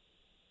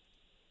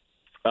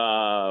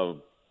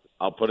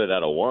 I'll put it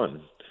at a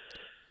 1.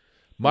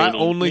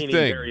 Meaning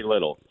very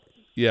little.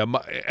 Yeah,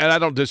 and I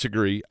don't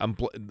disagree.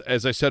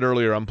 As I said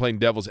earlier, I'm playing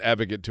devil's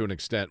advocate to an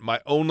extent. My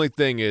only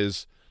thing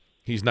is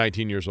he's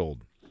 19 years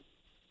old.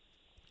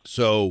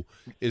 So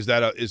is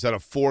that a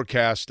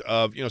forecast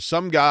of,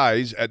 some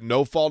guys at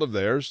no fault of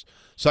theirs,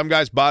 some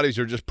guys' bodies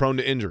are just prone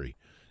to injury.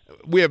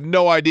 We have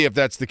no idea if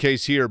that's the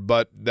case here,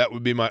 but that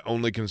would be my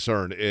only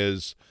concern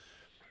is,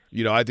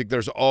 I think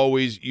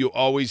you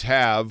always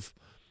have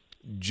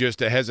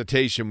just a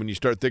hesitation when you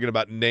start thinking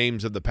about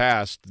names of the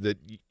past that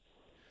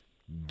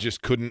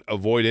just couldn't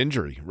avoid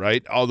injury,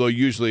 right? Although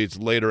usually it's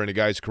later in a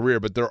guy's career,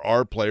 but there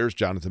are players,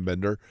 Jonathan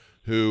Bender,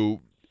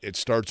 who it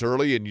starts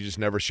early and you just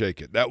never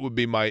shake it. That would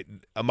be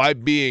am I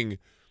being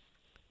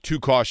too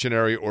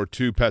cautionary or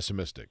too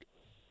pessimistic?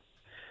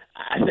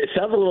 It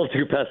sounds a little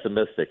too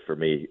pessimistic for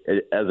me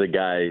as a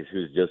guy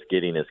who's just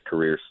getting his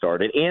career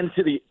started. And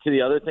to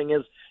the other thing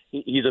is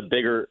he's a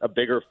bigger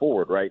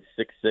forward, right?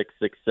 6'6",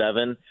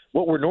 6'7".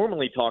 What we're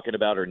normally talking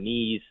about are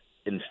knees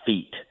and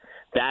feet.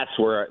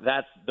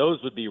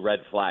 Those would be red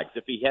flags.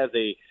 If he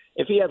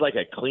had like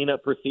a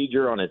cleanup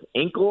procedure on his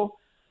ankle,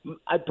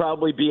 I'd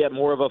probably be at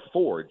more of a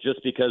 4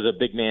 just because of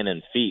big man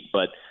and feet.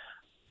 But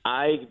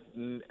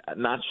I'm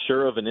not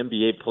sure of an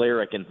NBA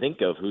player I can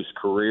think of whose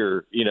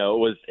career,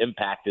 was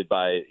impacted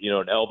by,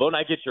 an elbow. And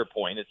I get your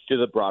point. It's to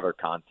the broader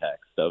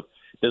context of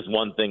does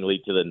one thing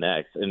lead to the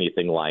next,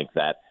 anything like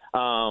that.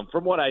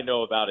 From what I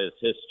know about his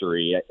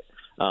history,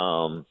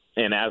 and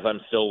as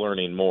I'm still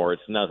learning more,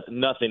 it's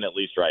nothing, at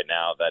least right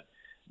now,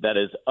 that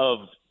is of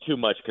too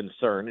much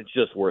concern. It's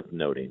just worth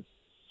noting.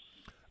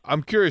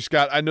 I'm curious,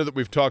 Scott. I know that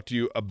we've talked to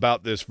you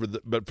about this,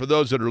 but for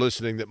those that are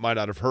listening that might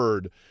not have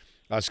heard,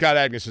 Scott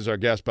Agness is our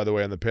guest, by the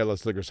way, on the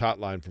Payless Liquors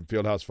Hotline from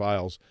Fieldhouse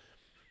Files.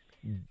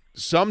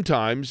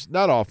 Sometimes,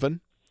 not often,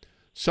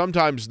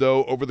 sometimes,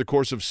 though, over the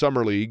course of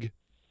Summer League,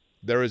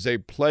 there is a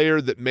player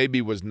that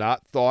maybe was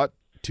not thought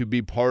to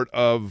be part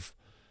of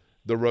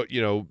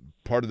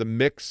the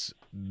mix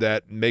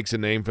that makes a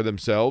name for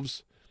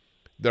themselves.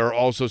 There are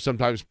also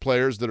sometimes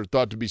players that are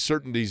thought to be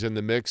certainties in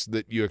the mix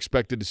that you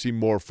expected to see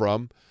more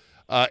from.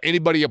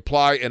 Anybody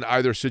apply in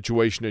either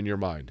situation in your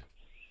mind?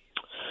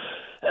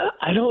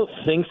 I don't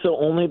think so,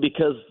 only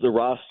because the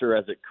roster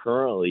as it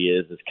currently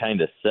is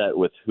kind of set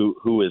with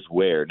who is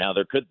where. Now,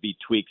 there could be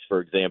tweaks. For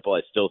example,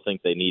 I still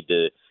think they need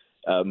to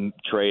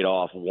trade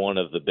off one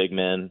of the big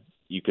men.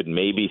 You could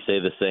maybe say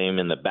the same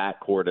in the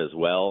backcourt as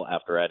well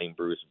after adding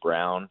Bruce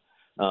Brown.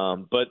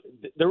 But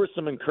there were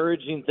some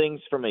encouraging things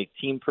from a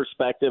team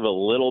perspective, a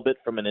little bit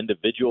from an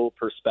individual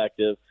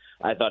perspective.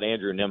 I thought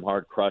Andrew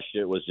Nembhard crushed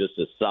it, was just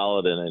as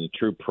solid and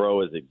true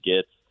pro as it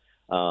gets.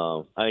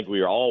 I think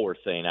we all were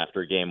saying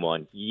after game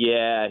one,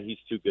 he's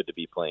too good to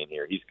be playing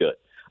here. He's good.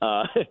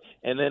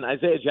 And then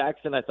Isaiah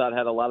Jackson, I thought,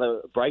 had a lot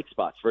of bright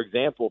spots. For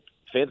example,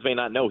 fans may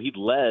not know he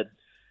led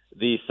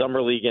the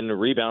Summer League in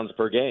rebounds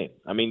per game.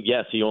 I mean,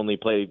 yes, he only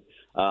played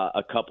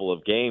a couple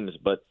of games,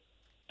 but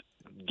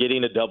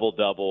getting a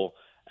double-double,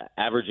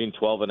 averaging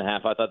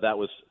 12.5, I thought that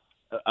was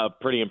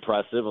pretty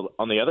impressive.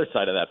 On the other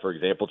side of that, for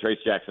example, Trace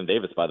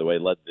Jackson-Davis, by the way,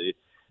 led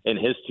in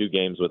his 2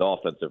 games with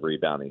offensive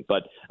rebounding.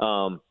 But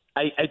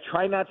I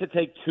try not to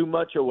take too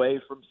much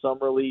away from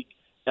Summer League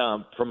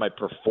from my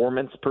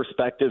performance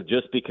perspective,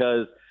 just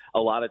because a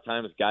lot of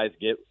times guys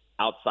get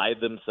outside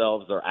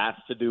themselves or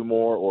asked to do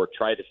more or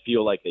try to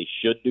feel like they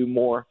should do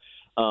more.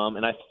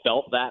 And I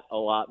felt that a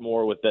lot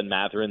more with Ben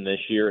Mathurin this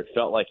year. It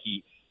felt like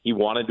he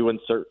wanted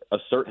to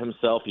assert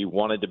himself. He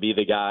wanted to be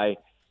the guy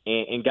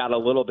and got a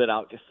little bit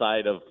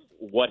outside of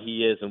what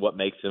he is and what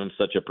makes him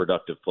such a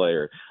productive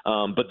player.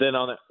 But then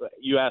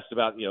you asked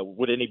about,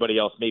 would anybody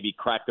else maybe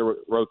crack the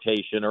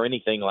rotation or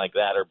anything like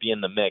that or be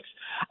in the mix?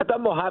 I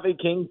thought Mojave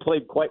King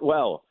played quite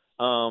well,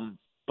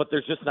 but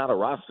there's just not a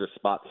roster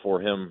spot for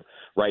him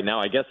right now.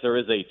 I guess there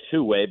is a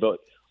two-way, but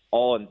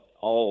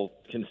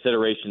all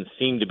considerations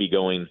seem to be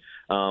going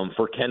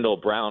for Kendall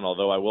Brown,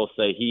 although I will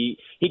say he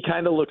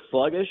kind of looks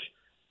sluggish.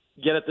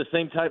 Yet at the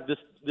same time,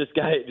 this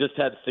guy just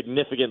had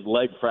significant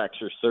leg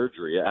fracture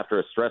surgery after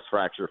a stress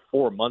fracture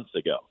 4 months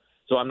ago.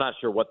 So I'm not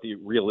sure what the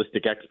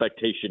realistic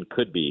expectation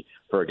could be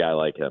for a guy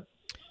like him.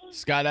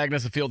 Scott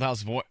Agness of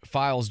Fieldhouse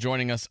Files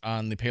joining us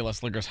on the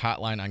Payless Liquors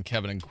hotline on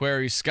Kevin and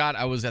Query. Scott,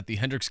 I was at the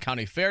Hendricks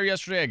County Fair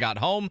yesterday. I got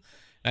home,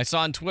 and I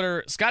saw on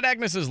Twitter, Scott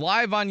Agness is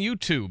live on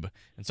YouTube.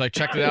 And so I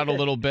checked it out a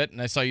little bit,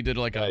 and I saw you did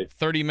like a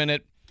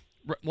 30-minute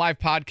live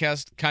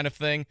podcast kind of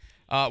thing.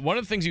 One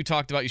of the things you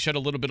talked about, you shed a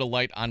little bit of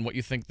light on what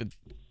you think the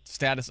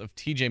status of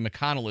T.J.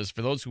 McConnell is.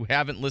 For those who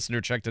haven't listened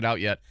or checked it out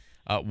yet,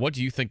 what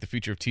do you think the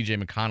future of T.J.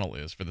 McConnell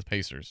is for the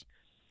Pacers?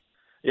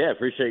 Yeah, I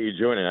appreciate you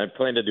joining. I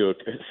plan to do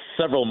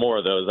several more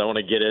of those. I want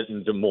to get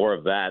into more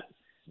of that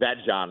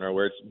genre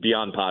where it's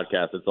beyond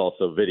podcast, it's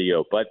also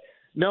video. But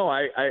no,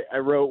 I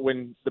wrote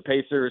when the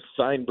Pacers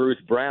signed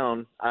Bruce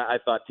Brown, I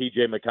thought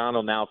T.J.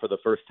 McConnell now for the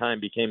first time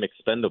became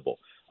expendable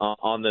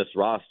on this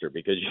roster,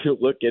 because you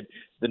look at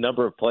the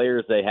number of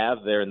players they have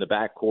there in the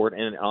backcourt,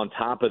 and on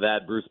top of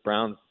that, Bruce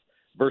Brown's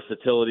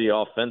versatility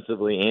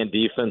offensively and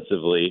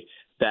defensively,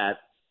 that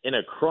in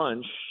a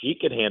crunch, he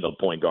could handle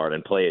point guard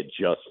and play it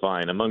just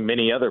fine, among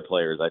many other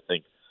players, I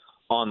think,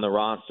 on the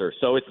roster.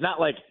 So it's not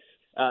like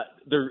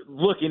they're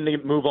looking to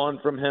move on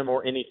from him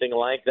or anything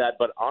like that,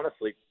 but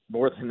honestly,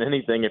 more than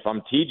anything, if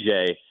I'm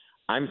TJ,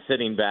 I'm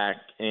sitting back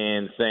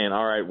and saying,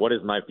 all right, what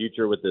is my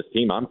future with this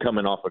team? I'm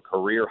coming off a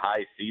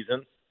career-high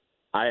season.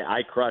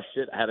 I crushed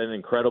it. I had an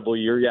incredible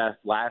year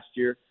last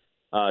year.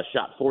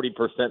 Shot 40%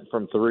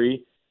 from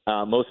three.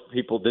 Most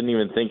people didn't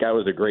even think I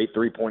was a great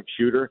three-point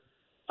shooter.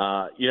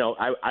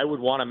 I would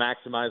want to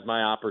maximize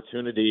my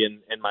opportunity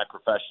in my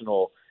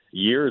professional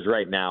years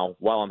right now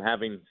while I'm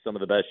having some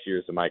of the best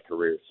years of my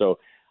career. So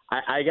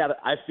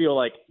I feel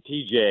like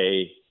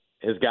TJ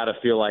has got to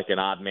feel like an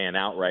odd man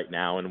out right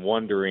now and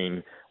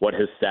wondering what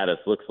his status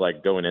looks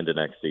like going into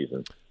next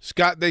season.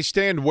 Scott, they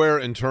stand where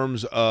in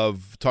terms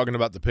of talking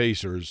about the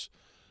Pacers?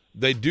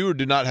 They do or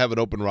do not have an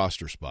open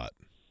roster spot?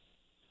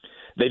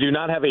 They do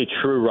not have a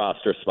true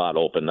roster spot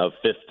open of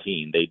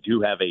 15. They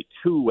do have a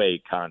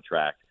two-way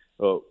contract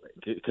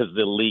because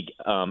the league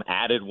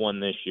added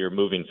one this year,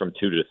 moving from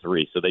 2 to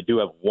 3. So they do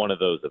have one of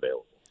those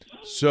available.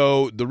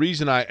 So the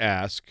reason I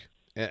ask,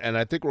 and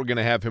I think we're going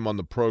to have him on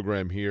the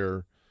program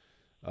here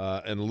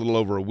in a little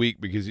over a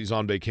week because he's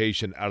on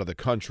vacation out of the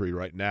country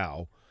right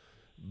now,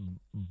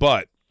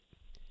 but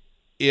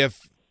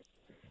if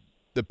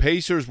the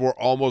Pacers were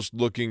almost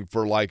looking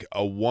for like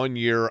a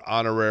one-year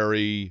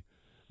honorary,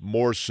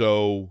 more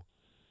so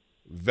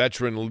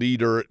veteran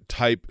leader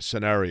type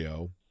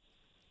scenario,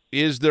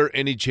 is there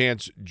any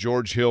chance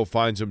George Hill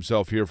finds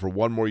himself here for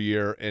one more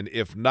year? And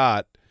if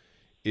not,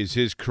 is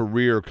his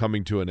career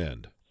coming to an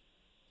end?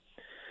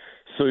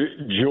 So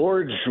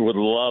George would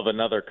love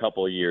another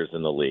couple of years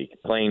in the league,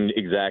 playing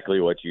exactly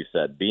what you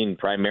said, being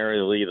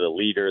primarily the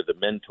leader, the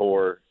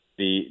mentor,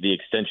 the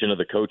extension of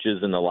the coaches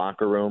in the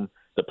locker room,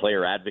 the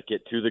player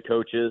advocate to the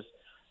coaches.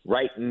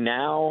 Right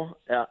now,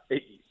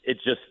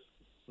 it's just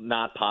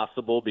not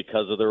possible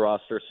because of the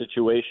roster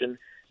situation.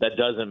 That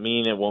doesn't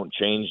mean it won't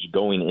change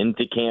going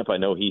into camp. I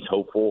know he's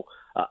hopeful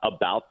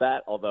about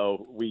that,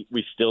 although we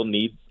still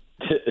need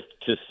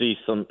to see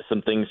some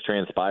things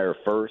transpire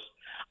first.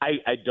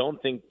 I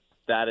don't think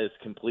that is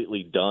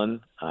completely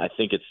done. I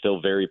think it's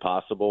still very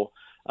possible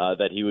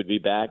that he would be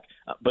back.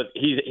 But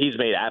he's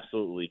made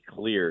absolutely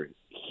clear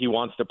he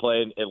wants to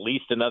play at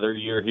least another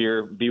year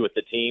here, be with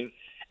the team,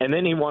 and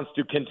then he wants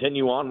to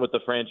continue on with the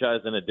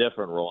franchise in a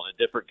different role, in a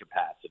different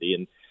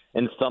capacity,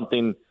 and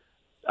something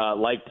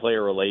like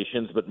player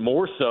relations, but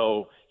more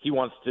so he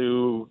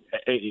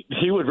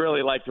would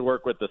really like to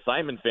work with the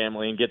Simon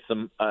family and get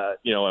some,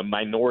 a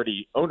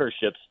minority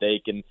ownership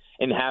stake and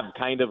have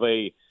kind of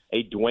a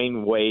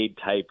Dwayne Wade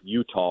type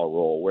Utah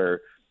role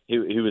where he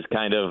was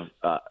kind of,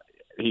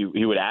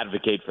 he would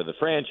advocate for the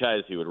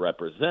franchise. He would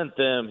represent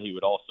them. He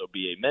would also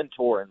be a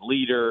mentor and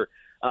leader.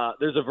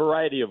 There's a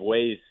variety of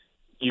ways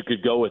you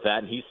could go with that,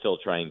 and he's still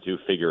trying to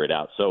figure it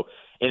out. So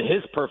in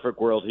his perfect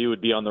world, he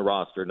would be on the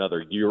roster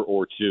another year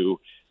or two,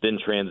 then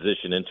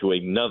transition into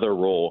another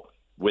role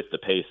with the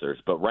Pacers.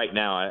 But right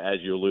now, as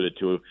you alluded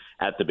to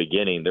at the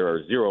beginning, there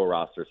are 0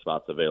 roster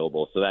spots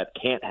available. So that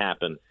can't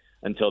happen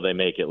until they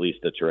make at least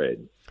a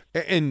trade.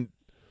 And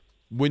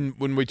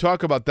When we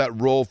talk about that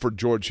role for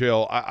George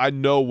Hill, I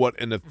know what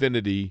an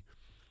affinity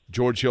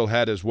George Hill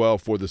had as well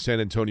for the San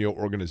Antonio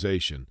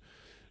organization.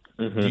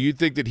 Do you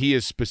think that he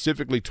is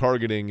specifically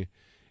targeting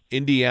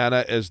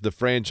Indiana as the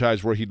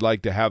franchise where he'd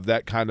like to have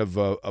that kind of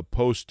a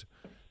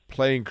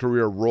post-playing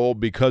career role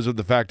because of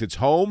the fact it's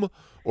home,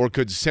 or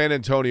could San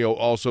Antonio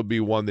also be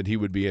one that he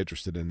would be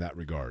interested in that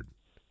regard?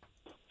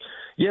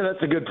 Yeah,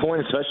 that's a good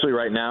point, especially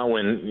right now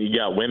when you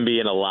got Wemby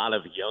and a lot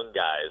of young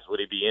guys. Would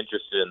he be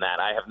interested in that?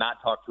 I have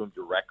not talked to him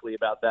directly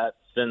about that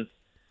since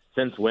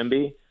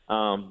Wemby.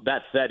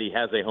 That said, he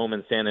has a home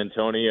in San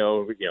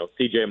Antonio.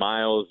 C.J.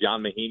 Miles,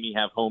 Jan Mahimi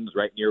have homes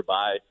right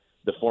nearby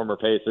the former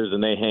Pacers,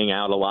 and they hang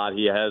out a lot.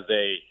 He has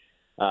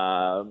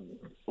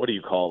what do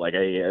you call it?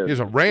 He has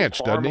a ranch,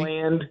 doesn't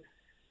he?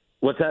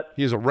 What's that?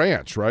 He has a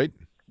ranch, right?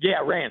 Yeah,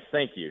 ranch.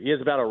 Thank you. He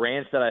has about a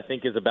ranch that I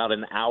think is about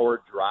an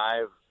hour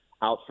drive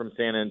out from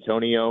San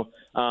Antonio.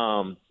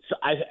 So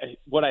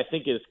what I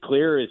think is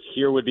clear is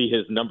here would be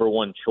his number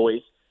one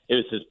choice. It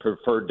was his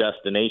preferred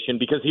destination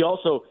because he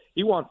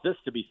wants this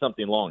to be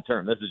something long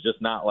term. This is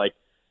just not like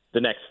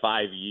the next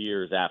 5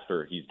 years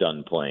after he's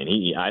done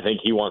playing. I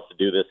think he wants to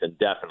do this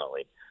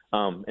indefinitely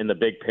in the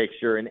big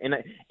picture.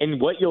 And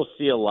what you'll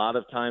see a lot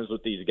of times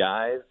with these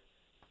guys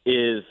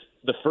is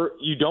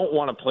you don't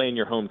want to play in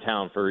your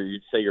hometown for,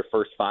 say, your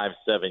first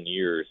 5-7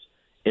 years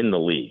in the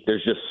league.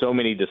 There's just so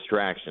many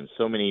distractions,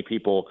 so many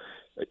people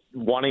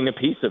wanting a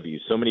piece of you,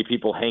 so many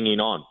people hanging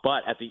on.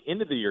 But at the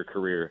end of your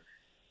career,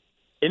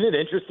 isn't it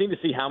interesting to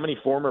see how many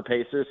former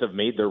Pacers have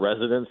made their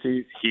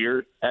residency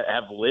here,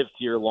 have lived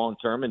here long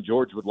term, and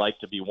George would like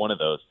to be one of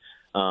those.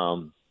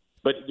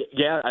 But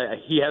yeah,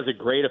 he has a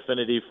great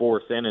affinity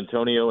for San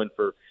Antonio and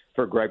for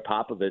Greg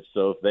Popovich.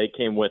 So if they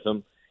came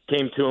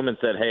to him and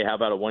said, "Hey, how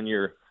about a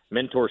 1-year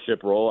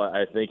mentorship role?"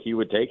 I think he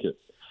would take it.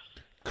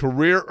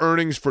 Career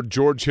earnings for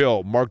George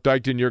Hill. Mark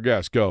Dykton, your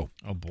guess. Go.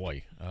 Oh,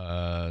 boy.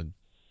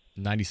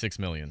 $96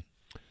 million.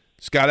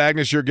 Scott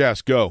Agness, your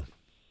guess. Go.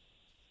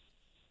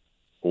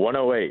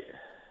 108.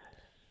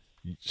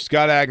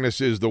 Scott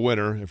Agness is the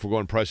winner, if we're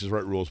going Price is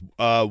Right rules.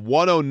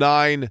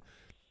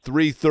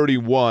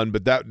 109,331,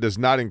 but that does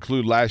not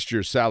include last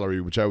year's salary,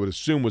 which I would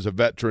assume was a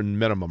veteran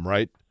minimum,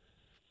 right?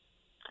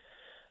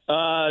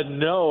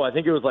 No, I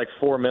think it was like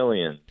 $4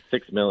 million, $6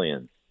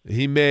 million.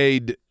 He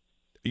made –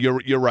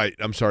 you're right.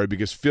 I'm sorry,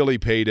 because Philly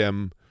paid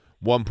him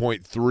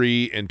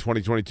 1.3 in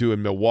 2022,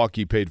 and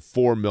Milwaukee paid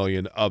 $4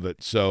 million of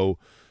it. So,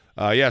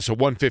 so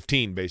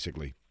 115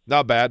 basically.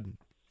 Not bad.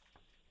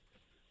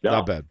 No,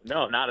 not bad.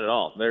 No, not at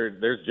all.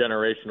 There's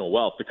generational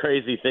wealth. The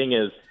crazy thing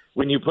is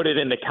when you put it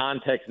into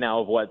context now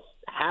of what's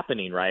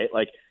happening, right?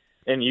 Like,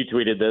 and you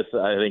tweeted this,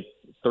 I think,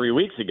 3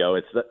 weeks ago.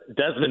 It's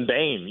Desmond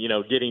Bane,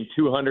 getting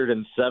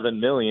 $207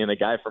 million, a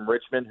guy from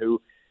Richmond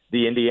who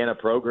the Indiana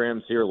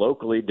programs here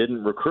locally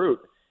didn't recruit,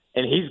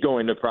 and he's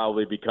going to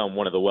probably become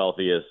one of the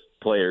wealthiest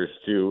players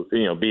to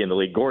be in the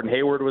league. Gordon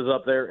Hayward was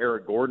up there.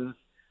 Eric Gordon's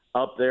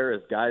up there as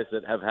guys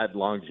that have had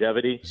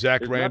longevity.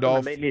 Zach There's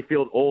Randolph. That made me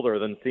feel older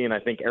than seeing, I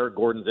think, Eric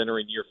Gordon's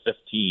entering year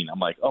 15. I'm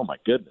like, oh, my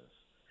goodness.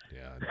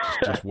 Yeah,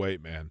 just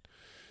wait, man.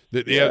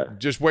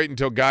 Just wait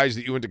until guys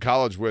that you went to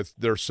college with,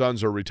 their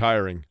sons are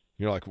retiring.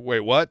 You're like,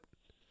 wait, what?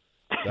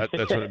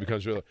 That's when it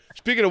becomes real.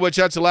 Speaking of which,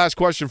 that's the last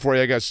question for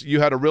you, I guess.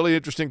 You had a really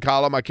interesting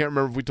column. I can't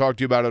remember if we talked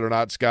to you about it or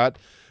not, Scott,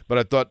 but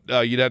I thought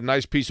you'd had a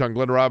nice piece on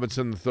Glenn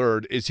Robinson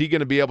III. Is he going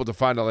to be able to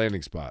find a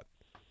landing spot?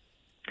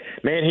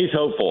 Man, he's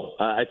hopeful.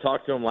 I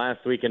talked to him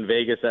last week in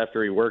Vegas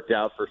after he worked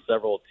out for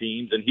several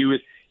teams, and he was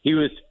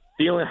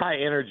feeling high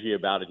energy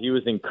about it. He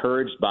was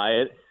encouraged by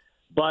it,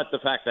 but the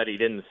fact that he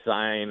didn't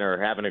sign or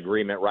have an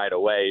agreement right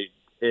away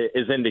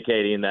is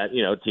indicating that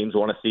teams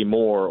want to see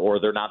more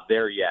or they're not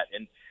there yet.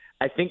 And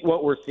I think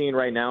what we're seeing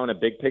right now in a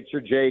big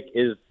picture, Jake,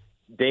 is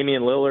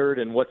Damian Lillard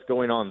and what's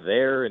going on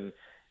there, and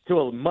to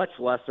a much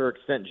lesser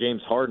extent,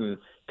 James Harden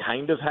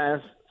kind of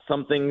has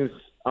some things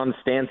on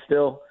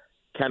standstill,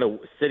 kind of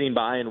sitting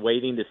by and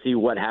waiting to see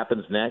what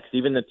happens next.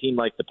 Even a team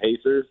like the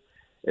Pacers,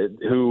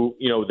 who,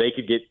 they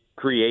could get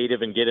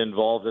creative and get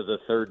involved as a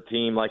third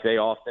team like they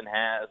often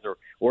has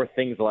or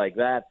things like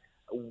that.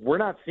 We're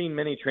not seeing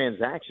many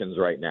transactions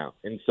right now.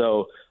 And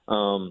so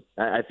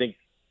I think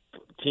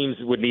teams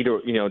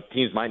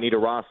might need a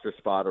roster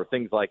spot or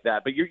things like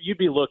that. But you'd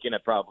be looking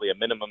at probably a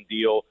minimum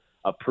deal,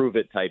 a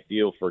prove-it type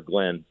deal for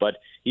Glenn. But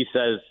he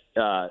says,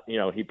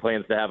 he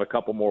plans to have a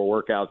couple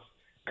more workouts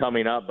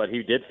coming up, but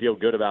he did feel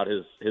good about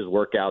his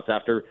workouts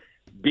after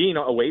being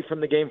away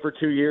from the game for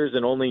 2 years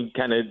and only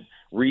kind of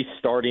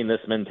restarting this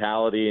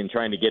mentality and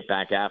trying to get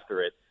back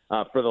after it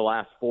for the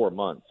last 4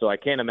 months. So I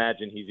can't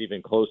imagine he's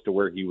even close to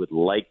where he would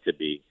like to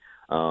be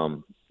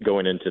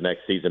going into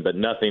next season, but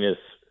nothing is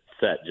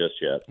set just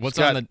yet. What's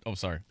Scott, on the – oh,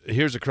 sorry.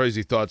 Here's a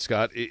crazy thought,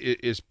 Scott.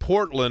 Is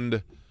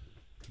Portland –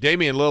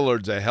 Damian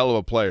Lillard's a hell of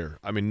a player.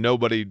 I mean,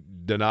 nobody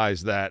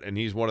denies that, and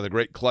he's one of the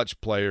great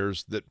clutch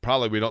players that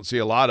probably we don't see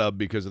a lot of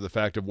because of the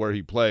fact of where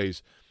he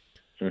plays.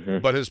 Mm-hmm.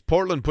 But has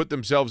Portland put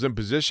themselves in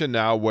position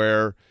now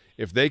where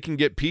if they can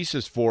get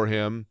pieces for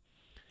him,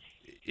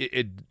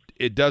 it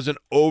it doesn't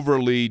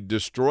overly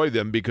destroy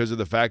them because of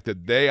the fact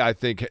that I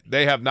think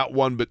they have not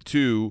one but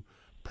two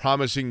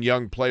promising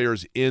young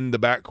players in the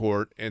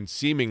backcourt and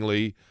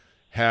seemingly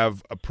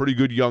have a pretty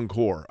good young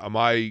core. Am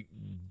I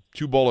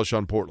too bullish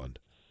on Portland?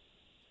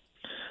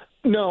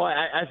 No,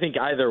 I think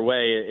either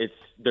way,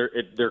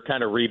 they're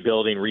kind of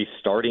rebuilding,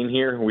 restarting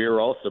here. We were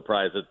all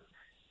surprised that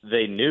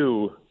they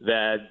knew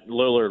that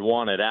Lillard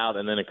wanted out,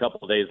 and then a couple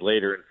of days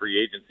later in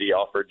free agency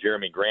offered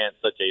Jeremy Grant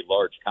such a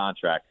large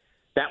contract.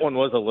 That one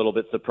was a little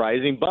bit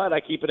surprising, but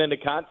I keep it into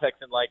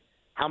context and like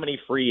how many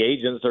free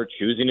agents are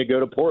choosing to go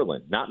to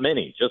Portland? Not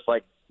many, just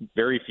like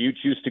very few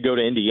choose to go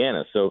to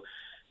Indiana. So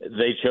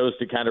they chose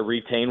to kind of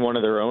retain one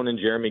of their own in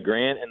Jeremy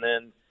Grant, and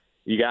then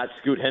you got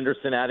Scoot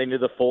Henderson adding to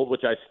the fold,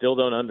 which I still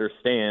don't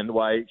understand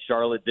why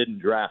Charlotte didn't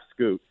draft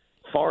Scoot.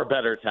 Far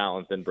better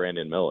talent than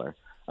Brandon Miller.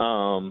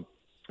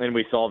 And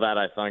we saw that,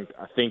 I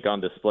think, on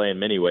display in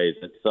many ways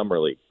at Summer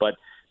League. But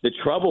the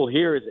trouble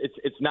here is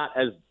it's not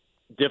as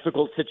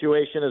difficult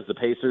situation as the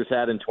Pacers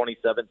had in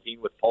 2017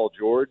 with Paul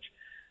George.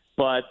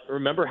 But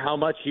remember how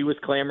much he was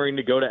clamoring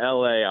to go to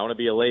L.A. I want to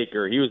be a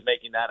Laker. He was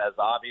making that as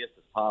obvious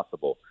as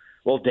possible.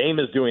 Well, Dame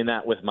is doing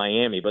that with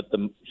Miami, but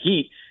the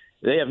Heat,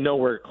 they have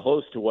nowhere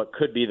close to what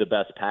could be the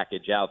best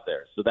package out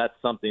there. So that's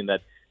something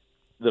that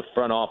the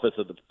front office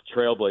of the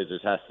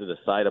Trailblazers has to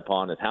decide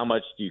upon is how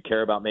much do you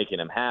care about making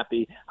him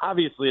happy?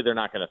 Obviously, they're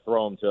not going to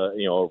throw him to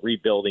a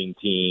rebuilding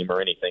team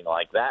or anything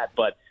like that.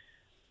 But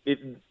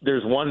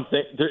there's one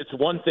thing. It's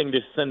one thing to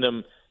send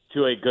him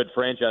to a good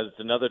franchise. It's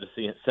another to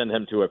send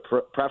him to a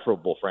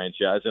preferable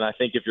franchise. And I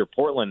think if you're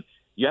Portland,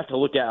 you have to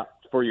look out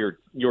for your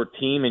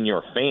team and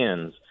your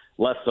fans,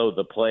 less so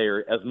the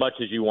player, as much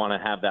as you want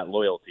to have that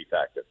loyalty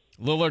factor.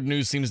 Lillard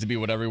news seems to be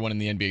what everyone in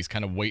the NBA is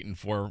kind of waiting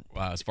for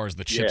as far as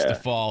the chips to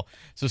fall.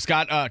 So,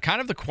 Scott,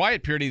 kind of the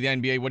quiet period of the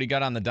NBA, what do you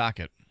got on the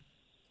docket?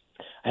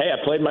 Hey, I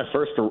played my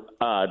first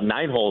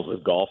 9 holes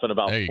of golf in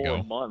about 4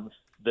 4 months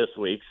this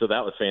week, so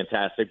that was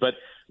fantastic. But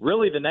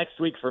really the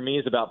next week for me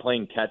is about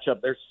playing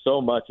catch-up. There's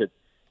so much at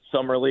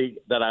Summer League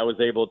that I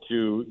was able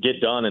to get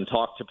done and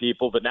talk to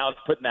people, but now it's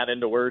putting that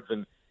into words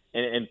and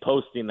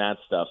posting that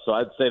stuff. So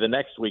I'd say the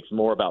next week's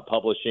more about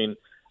publishing.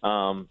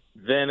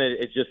 Then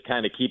it's just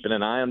kind of keeping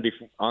an eye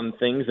on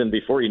things, and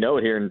before you know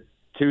it, here in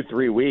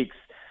 2-3 weeks,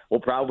 we'll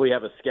probably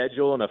have a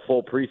schedule and a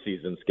full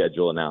preseason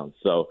schedule announced.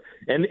 So,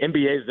 and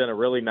NBA's done a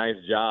really nice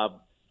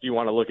job, if you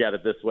want to look at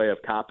it this way,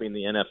 of copying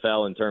the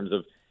NFL in terms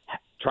of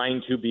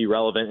trying to be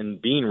relevant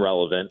and being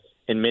relevant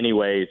in many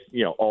ways,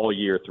 all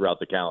year throughout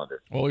the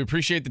calendar. Well, we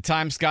appreciate the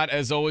time, Scott.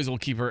 As always, we'll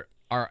keep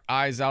our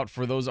eyes out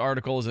for those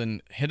articles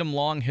and hit them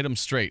long, hit them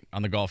straight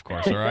on the golf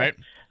course, all right?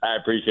 I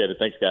appreciate it.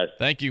 Thanks, guys.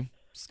 Thank you.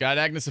 Scott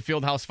Agness of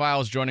Fieldhouse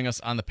Files joining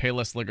us on the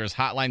Payless Liquors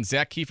hotline.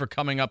 Zach Keefer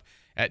coming up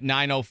at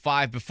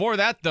 9:05. Before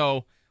that,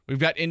 though, we've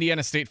got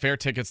Indiana State Fair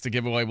tickets to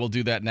give away. We'll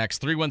do that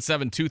next.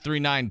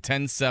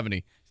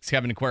 317-239-1070. It's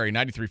Kevin and Query,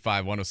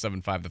 93.5,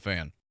 107.5 The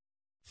Fan.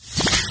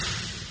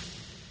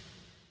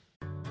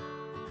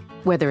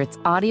 Whether it's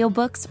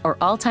audiobooks or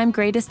all-time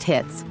greatest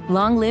hits,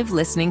 long live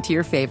listening to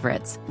your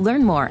favorites.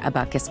 Learn more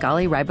about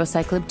Kisqali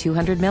Ribociclib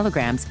 200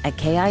 milligrams at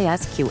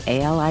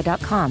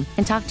KISQALI.com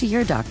and talk to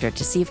your doctor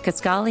to see if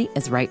Kisqali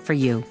is right for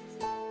you.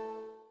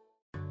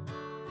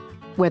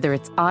 Whether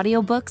it's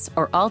audiobooks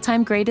or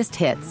all-time greatest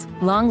hits,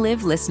 long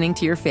live listening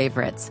to your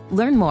favorites.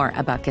 Learn more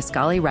about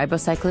Kisqali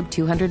Ribociclib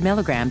 200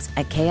 milligrams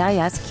at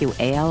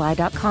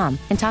KISQALI.com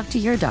and talk to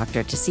your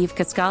doctor to see if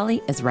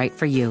Kisqali is right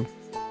for you.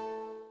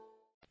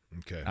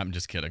 Okay. I'm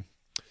just kidding.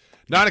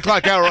 9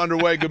 o'clock hour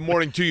underway. Good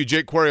morning to you.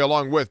 Jake Query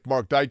along with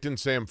Mark Dykton,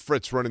 Sam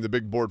Fritz running the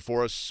big board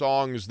for us.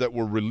 Songs that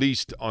were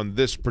released on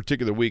this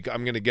particular week.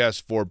 I'm going to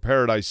guess for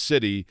Paradise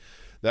City,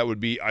 that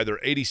would be either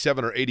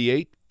 87 or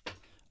 88?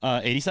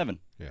 87.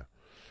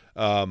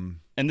 Yeah.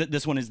 And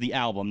this one is the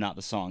album, not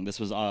the song. This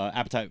was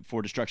Appetite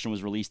for Destruction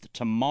was released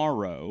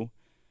tomorrow,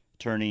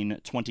 turning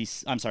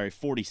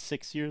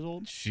 46 years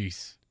old.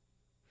 Jeez.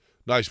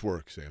 Nice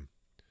work, Sam.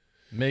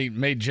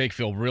 Made Jake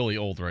feel really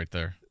old right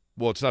there.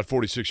 Well, it's not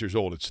 46 years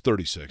old. It's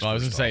 36. Well, I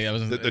was going to say.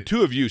 The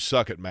two of you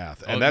suck at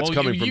math, and that's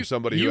coming from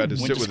somebody who had to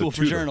sit with a tutor. Went to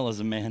school for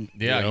journalism, man.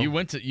 Yeah, you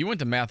went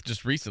to math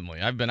just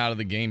recently. I've been out of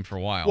the game for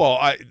a while. Well,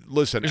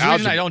 listen. There's a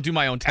reason I don't do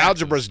my own taxes.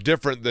 Algebra's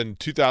different than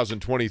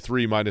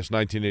 2023 minus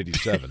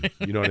 1987.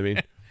 You know what I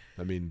mean?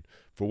 I mean,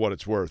 for what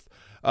it's worth.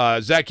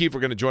 Zach Keefer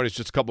going to join us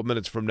just a couple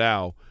minutes from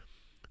now.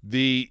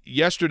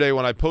 Yesterday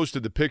when I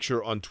posted the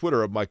picture on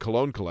Twitter of my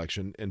cologne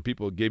collection, and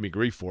people gave me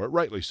grief for it,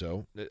 rightly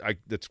so.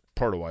 That's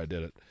part of why I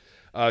did it.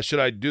 Should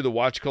I do the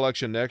watch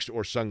collection next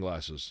or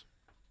sunglasses?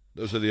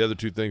 Those are the other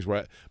two things.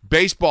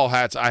 Baseball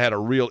hats, I had a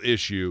real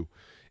issue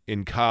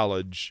in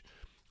college.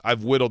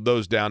 I've whittled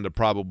those down to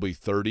probably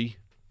 30,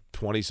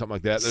 20, something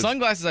like that.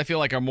 Sunglasses, I feel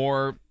like, are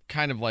more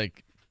kind of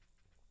like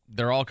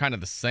they're all kind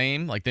of the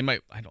same. Like they might,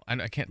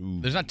 I can't.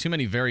 Ooh. There's not too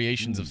many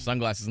variations of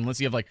sunglasses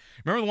unless you have like.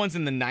 Remember the ones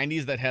in the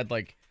 '90s that had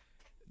like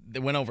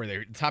that went over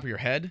the top of your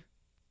head?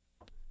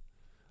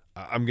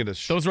 I'm gonna.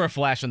 Those were a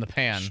flash in the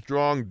pan.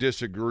 Strong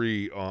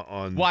disagree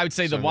on. Well, I would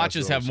say the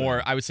watches have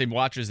more. I would say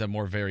watches have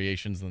more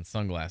variations than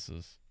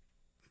sunglasses.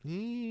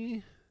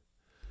 I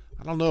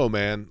I don't know,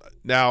 man.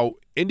 Now,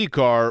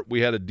 IndyCar,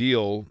 we had a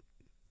deal.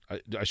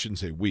 I shouldn't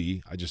say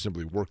we. I just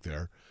simply worked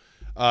there.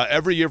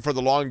 Every year for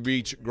the Long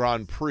Beach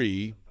Grand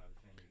Prix,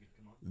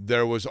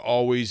 there was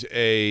always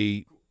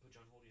an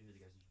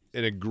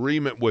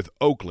agreement with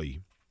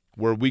Oakley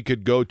where we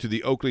could go to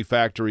the Oakley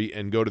factory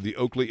and go to the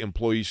Oakley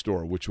employee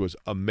store, which was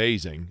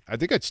amazing. I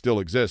think it still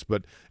exists,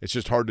 but it's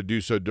just hard to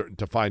do so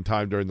to find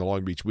time during the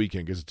Long Beach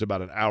weekend because it's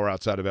about an hour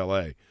outside of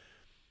L.A.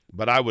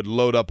 But I would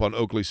load up on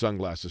Oakley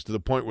sunglasses to the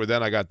point where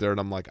then I got there and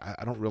I'm like,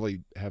 I don't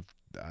really have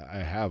 – I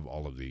have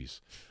all of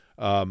these.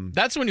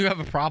 That's when you have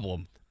a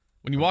problem.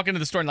 When you walk into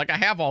the store and like, I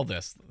have all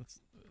this.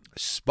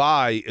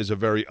 Spy is a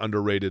very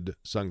underrated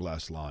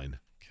sunglass line.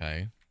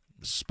 Okay.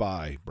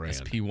 Spy brand.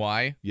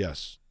 SPY?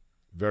 Yes.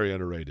 Very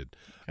underrated.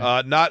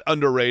 Okay. Not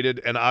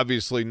underrated, and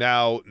obviously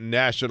now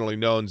nationally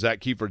known, Zach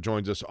Keefer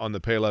joins us on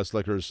the Payless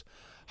Liquors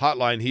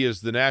hotline. He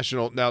is the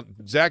national – now,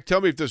 Zach,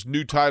 tell me if this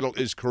new title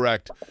is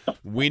correct,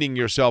 weaning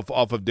yourself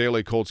off of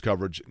daily Colts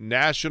coverage.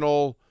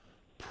 National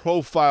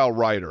Profile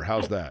Writer.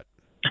 How's that?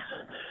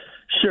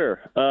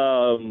 Sure.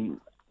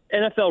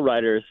 NFL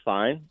writer is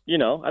fine. I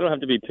don't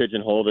have to be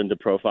pigeonholed into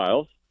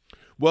profiles.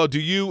 Well,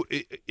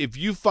 if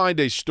you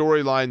find a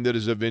storyline that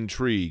is of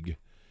intrigue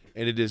 –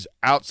 and it is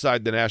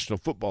outside the National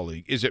Football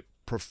League, is it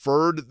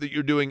preferred that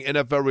you're doing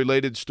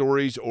NFL-related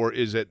stories, or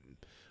is it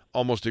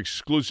almost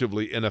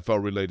exclusively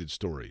NFL-related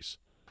stories?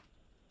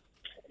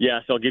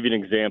 Yeah, so I'll give you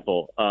an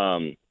example.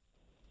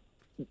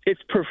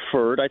 It's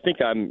preferred. I think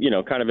I'm,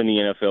 kind of in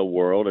the NFL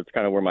world. It's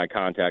kind of where my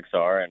contacts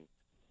are,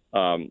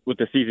 and with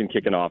the season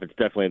kicking off, it's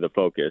definitely the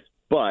focus.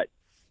 But,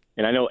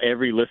 and I know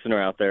every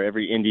listener out there,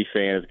 every Indy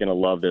fan is going to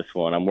love this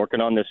one. I'm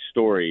working on this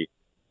story.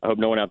 I hope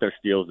no one out there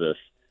steals this.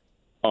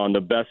 On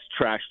the best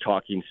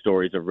trash-talking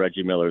stories of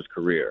Reggie Miller's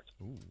career.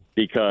 Ooh.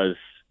 Because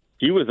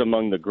he was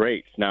among the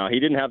greats. Now, he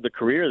didn't have the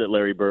career that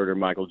Larry Bird or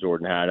Michael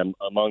Jordan had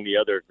among the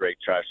other great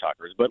trash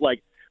talkers. But,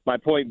 my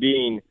point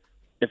being,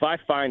 if I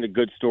find a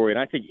good story, and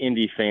I think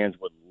Indy fans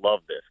would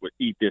love this, would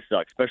eat this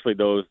up, especially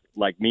those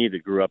like me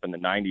that grew up in the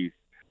 90s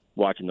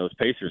watching those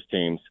Pacers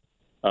teams,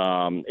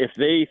 if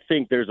they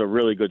think there's a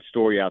really good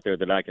story out there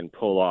that I can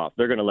pull off,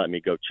 they're going to let me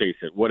go chase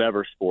it,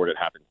 whatever sport it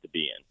happens to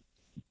be in.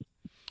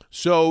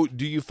 So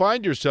do you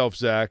find yourself,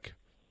 Zach,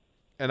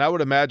 and I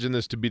would imagine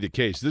this to be the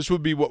case, this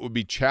would be what would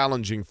be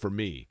challenging for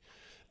me.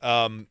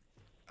 I'm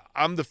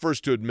the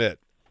first to admit,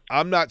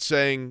 I'm not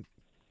saying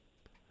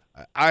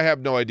 – I have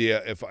no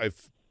idea if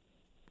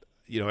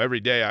every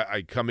day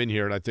I come in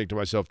here and I think to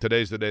myself,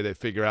 today's the day they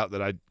figure out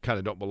that I kind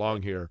of don't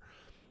belong here.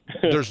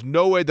 There's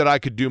no way that I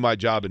could do my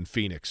job in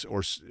Phoenix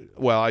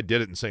I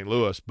did it in St.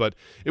 Louis, but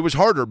it was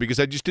harder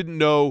because I just didn't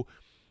know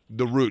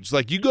the roots.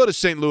 Like you go to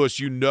St. Louis,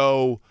 you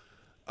know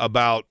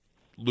about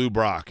Lou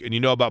Brock, and you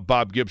know about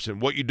Bob Gibson.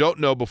 What you don't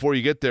know before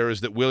you get there is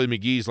that Willie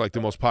McGee's like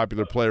the most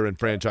popular player in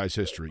franchise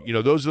history.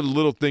 Those are the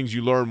little things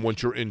you learn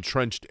once you're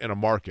entrenched in a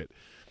market.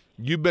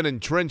 You've been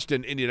entrenched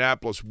in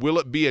Indianapolis. Will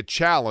it be a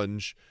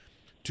challenge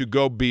to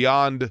go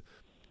beyond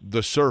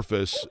the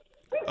surface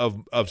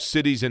of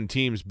cities and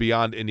teams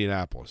beyond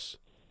Indianapolis?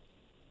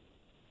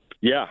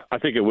 Yeah, I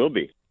think it will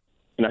be.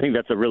 And I think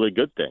that's a really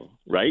good thing,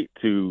 right?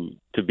 To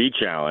be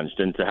challenged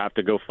and to have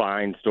to go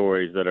find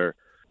stories that are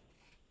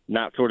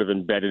not sort of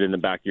embedded in the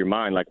back of your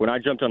mind. Like when I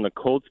jumped on the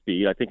Colts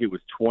beat, I think it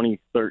was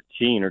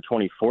 2013 or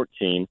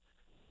 2014,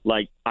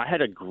 I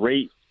had a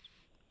great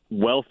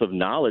wealth of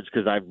knowledge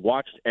because I've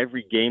watched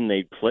every game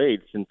they'd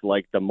played since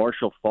the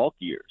Marshall Faulk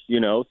years,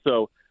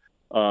 So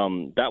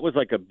that was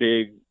like a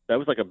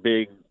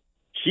big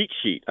cheat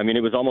sheet. I mean,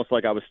 it was almost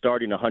like I was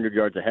starting 100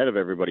 yards ahead of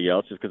everybody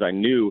else just because I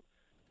knew,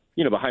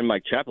 behind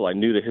Mike Chappell, I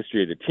knew the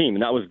history of the team.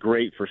 And that was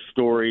great for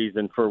stories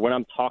and for when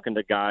I'm talking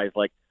to guys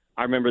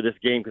I remember this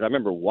game because I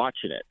remember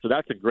watching it. So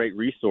that's a great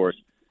resource.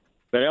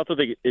 But I also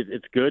think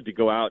it's good to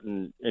go out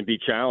and be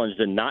challenged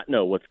and not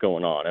know what's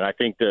going on. And I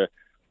think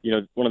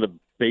one of the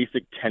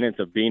basic tenets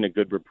of being a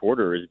good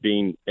reporter is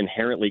being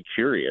inherently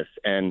curious.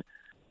 And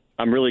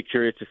I'm really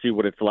curious to see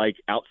what it's like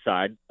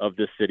outside of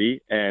this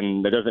city.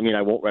 And that doesn't mean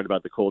I won't write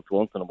about the Colts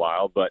once in a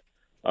while. But,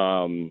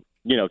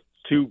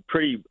 two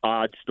pretty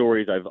odd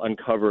stories I've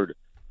uncovered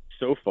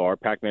so far,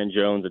 Pac-Man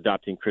Jones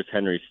adopting Chris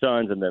Henry's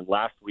sons. And then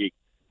last week,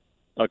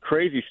 a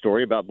crazy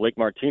story about Blake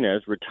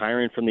Martinez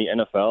retiring from the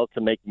NFL to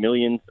make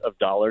millions of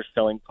dollars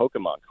selling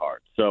Pokemon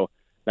cards. So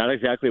not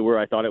exactly where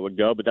I thought it would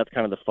go, but that's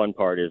kind of the fun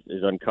part is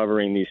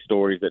uncovering these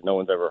stories that no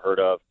one's ever heard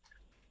of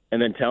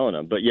and then telling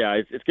them. But, yeah,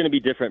 it's going to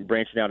be different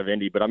branching out of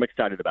Indy, but I'm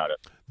excited about it.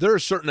 There are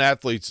certain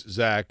athletes,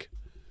 Zach,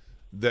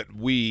 that let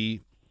me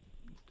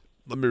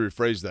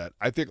rephrase that.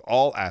 I think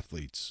all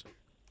athletes,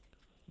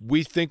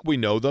 we think we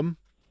know them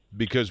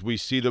because we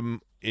see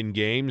them in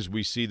games,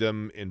 we see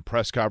them in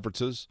press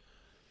conferences.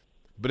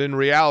 But in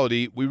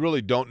reality, we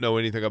really don't know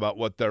anything about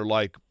what they're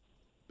like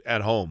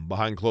at home,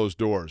 behind closed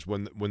doors,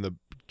 when the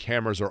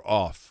cameras are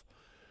off.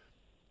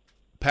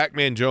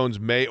 Pac-Man Jones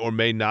may or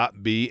may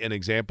not be an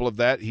example of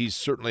that. He's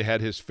certainly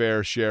had his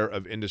fair share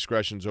of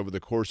indiscretions over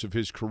the course of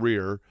his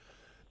career,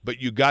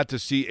 but you got to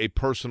see a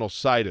personal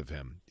side of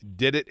him.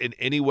 Did it in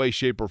any way,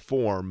 shape, or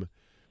form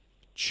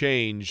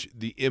change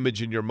the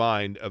image in your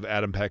mind of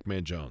Adam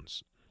Pac-Man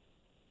Jones?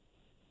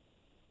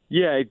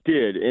 Yeah, it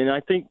did, and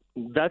I think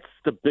that's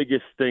the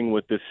biggest thing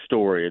with this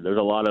story. There's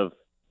a lot of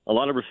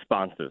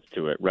responses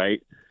to it,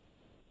 right?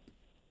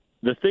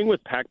 The thing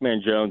with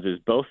Pac-Man Jones is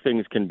both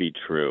things can be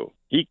true.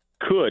 He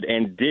could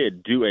and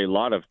did do a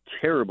lot of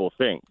terrible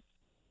things,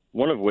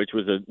 one of which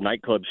was a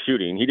nightclub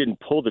shooting. He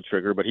didn't pull the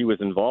trigger, but he was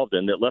involved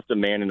in that left a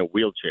man in a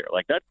wheelchair.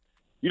 Like that,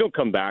 you don't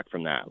come back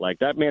from that. Like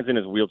that man's in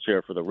his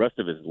wheelchair for the rest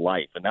of his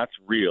life, and that's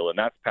real, and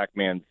that's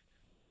Pac-Man's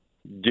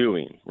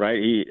doing,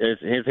 right?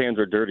 His hands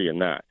are dirty in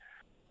that.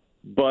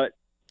 But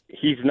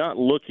he's not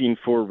looking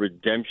for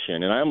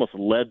redemption, and I almost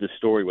led the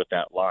story with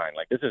that line.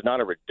 Like, this is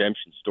not a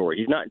redemption story.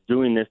 He's not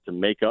doing this to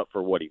make up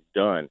for what he's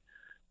done.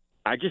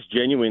 I just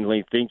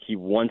genuinely think he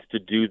wants to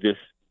do this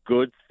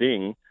good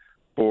thing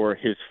for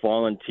his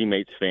fallen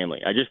teammates'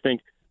 family. I just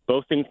think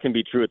both things can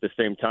be true at the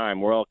same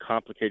time. We're all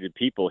complicated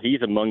people.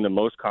 He's among the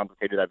most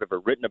complicated I've ever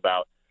written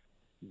about.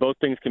 Both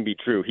things can be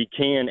true. He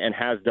can and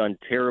has done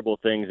terrible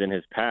things in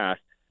his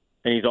past,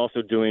 and he's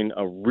also doing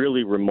a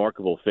really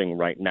remarkable thing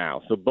right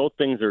now. So both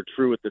things are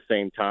true at the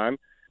same time,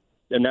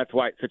 and that's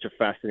why it's such a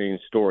fascinating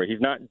story.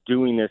 He's not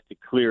doing this to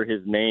clear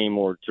his name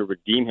or to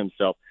redeem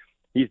himself.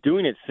 He's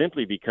doing it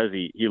simply because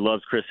he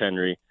loves Chris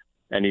Henry,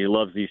 and he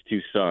loves these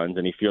two sons,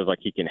 and he feels like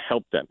he can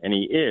help them, and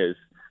he is.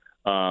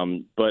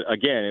 But,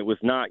 again, it was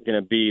not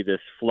going to be this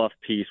fluff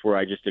piece where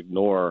I just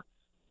ignore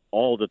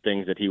all the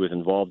things that he was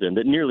involved in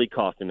that nearly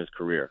cost him his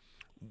career.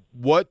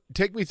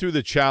 Take me through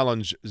the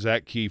challenge,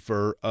 Zach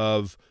Keefer,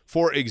 of,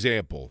 for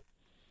example,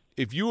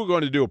 if you were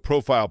going to do a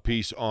profile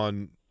piece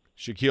on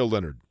Shaquille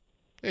Leonard,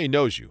 he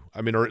knows you.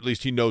 I mean, or at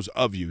least he knows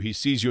of you. He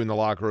sees you in the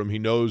locker room. He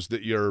knows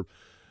that you're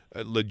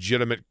a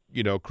legitimate,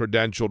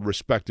 credentialed,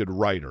 respected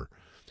writer.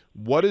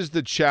 What is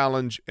the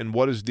challenge and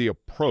what is the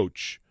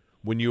approach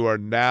when you are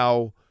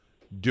now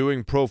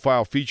doing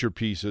profile feature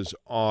pieces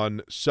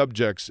on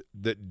subjects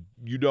that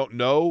you don't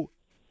know,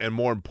 and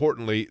more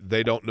importantly,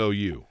 they don't know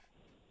you?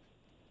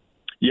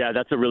 Yeah,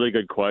 that's a really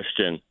good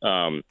question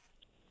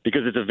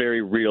because it's a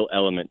very real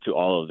element to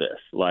all of this.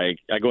 Like,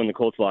 I go in the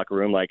Colts locker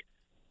room, like,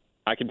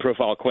 I can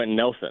profile Quentin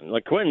Nelson.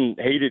 Like, Quentin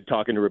hated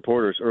talking to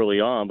reporters early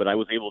on, but I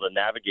was able to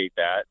navigate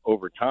that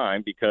over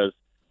time because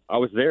I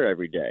was there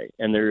every day.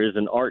 And there is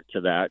an art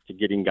to that, to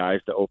getting guys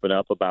to open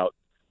up about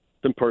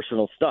some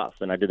personal stuff.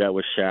 And I did that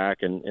with Shaq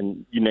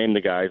and you name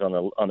the guys on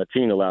the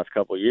team the last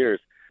couple of years.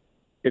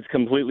 It's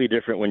completely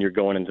different when you're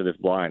going into this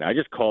blind. I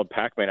just called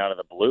Pac-Man out of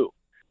the blue.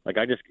 Like,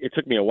 it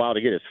took me a while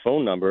to get his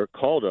phone number,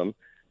 called him,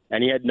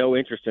 and he had no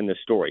interest in this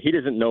story. He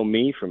doesn't know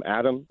me from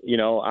Adam.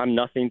 I'm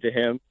nothing to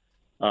him.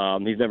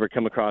 He's never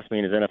come across me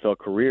in his NFL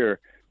career.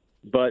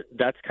 But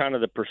that's kind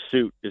of the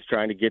pursuit, is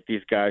trying to get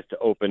these guys to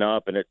open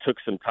up, and it took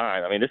some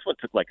time. I mean, this one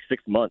took like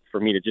 6 months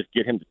for me to just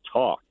get him to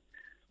talk,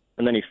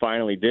 and then he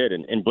finally did.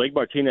 And Blake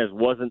Martinez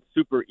wasn't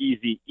super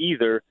easy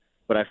either,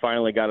 but I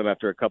finally got him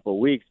after a couple of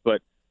weeks.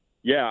 But,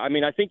 yeah, I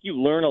mean, I think you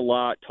learn a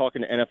lot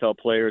talking to NFL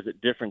players at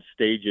different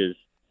stages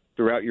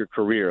throughout your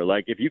career.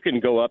 Like, if you can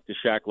go up to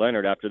Shaq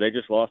Leonard after they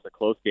just lost a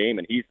close game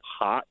and he's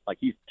hot, like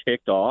he's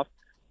ticked off,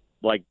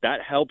 like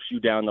that helps you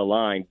down the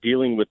line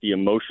dealing with the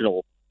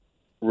emotional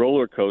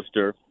roller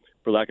coaster,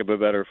 for lack of a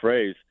better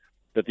phrase,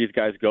 that these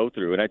guys go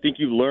through. And I think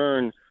you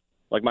learn,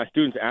 like my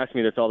students ask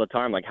me this all the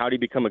time, like, how do you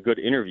become a good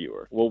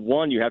interviewer? Well,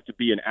 one, you have to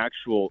be an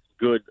actual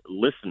good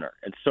listener.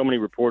 And so many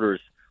reporters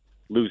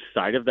lose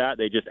sight of that.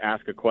 They just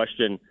ask a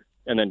question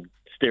and then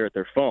stare at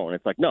their phone.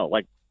 It's like, no,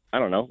 like, I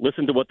don't know,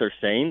 listen to what they're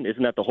saying.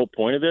 Isn't that the whole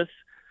point of this?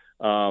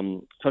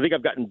 So I think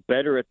I've gotten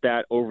better at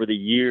that over the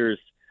years.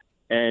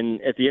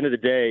 And at the end of the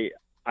day,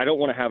 I don't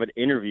want to have an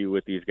interview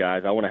with these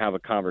guys. I want to have a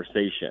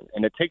conversation.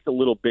 And it takes a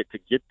little bit to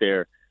get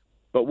there.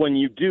 But when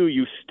you do,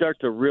 you start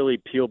to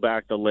really peel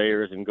back the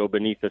layers and go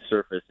beneath the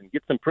surface and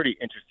get some pretty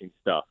interesting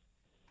stuff.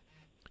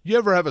 You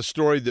ever have a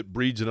story that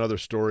breeds another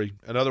story?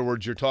 In other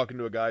words, you're talking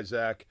to a guy,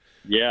 Zach,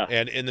 yeah,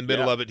 and in the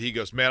middle of it, he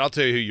goes, man, I'll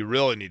tell you who you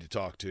really need to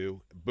talk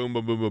to. Boom,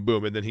 boom, boom, boom,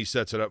 boom, and then he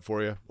sets it up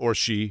for you, or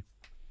she.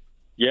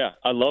 Yeah,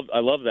 I love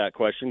that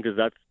question because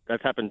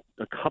that's happened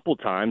a couple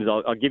times.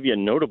 I'll give you a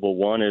notable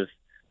one. Is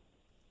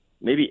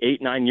maybe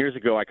 8-9 years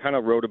ago, I kind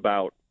of wrote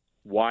about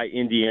why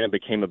Indiana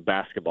became a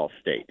basketball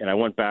state. And I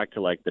went back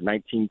to like the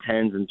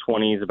 1910s and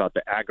 20s about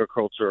the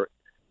agriculture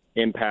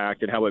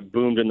impact and how it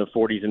boomed in the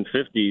 40s and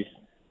 50s.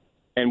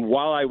 And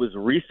while I was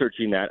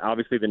researching that,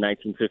 obviously the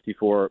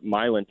 1954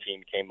 Milan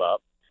team came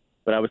up.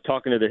 But I was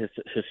talking to the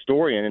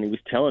historian, and he was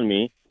telling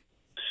me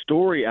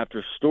story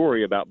after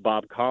story about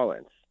Bob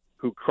Collins,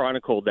 who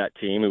chronicled that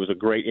team. It was a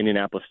great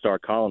Indianapolis Star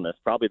columnist,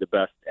 probably the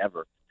best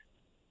ever.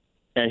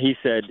 And he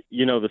said,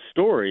 the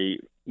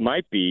story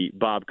might be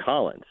Bob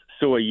Collins.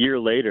 So a year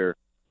later,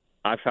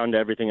 I found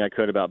everything I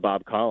could about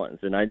Bob Collins.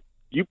 And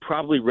you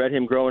probably read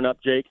him growing up,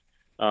 Jake.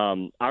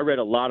 I read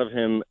a lot of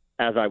him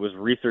as I was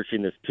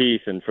researching this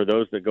piece. And for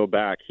those that go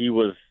back, he's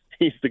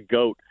the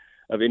GOAT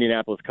of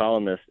Indianapolis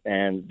columnists.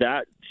 And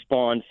that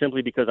spawned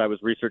simply because I was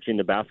researching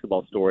the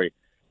basketball story.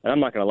 And I'm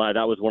not going to lie,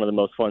 that was one of the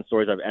most fun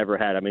stories I've ever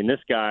had. I mean, this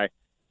guy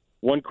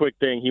one quick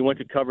thing. He went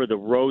to cover the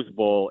Rose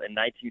Bowl in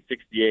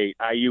 1968.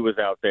 IU was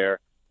out there,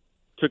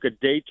 took a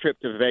day trip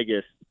to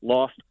Vegas,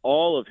 lost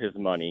all of his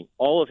money,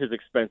 all of his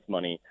expense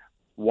money,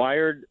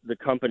 wired the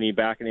company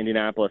back in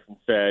Indianapolis and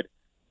said,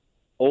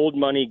 old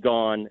money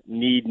gone,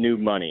 need new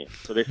money.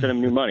 So they sent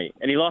him new money.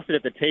 And he lost it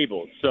at the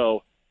table.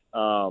 So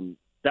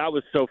that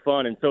was so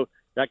fun. And so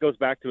that goes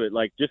back to it,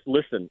 like, just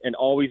listen and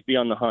always be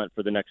on the hunt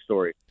for the next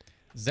story.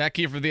 Zach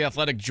Keefer, The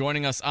Athletic,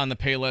 joining us on the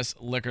Payless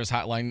Liquors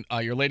Hotline.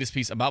 Your latest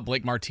piece about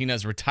Blake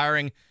Martinez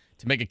retiring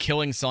to make a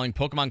killing selling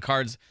Pokemon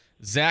cards.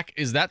 Zach,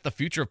 is that the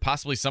future of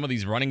possibly some of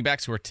these running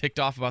backs who are ticked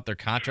off about their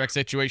contract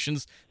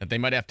situations, that they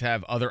might have to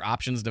have other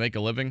options to make a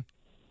living?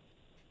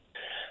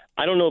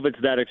 I don't know if it's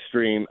that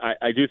extreme.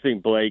 I do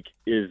think Blake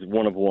is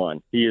one of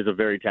one. He is a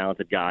very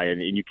talented guy,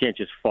 and you can't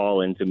just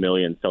fall into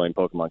millions selling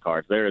Pokemon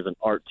cards. There is an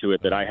art to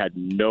it that I had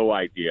no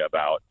idea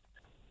about.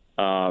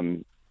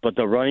 But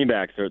the running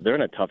backs, they're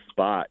in a tough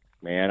spot,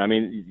 man. I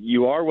mean,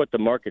 you are what the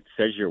market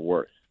says you're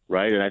worth,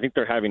 right? And I think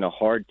they're having a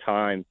hard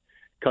time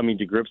coming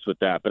to grips with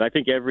that. But I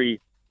think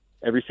every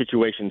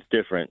situation is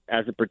different.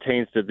 As it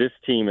pertains to this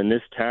team in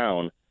this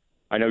town,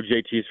 I know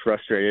JT is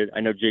frustrated.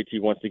 I know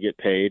JT wants to get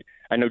paid.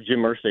 I know Jim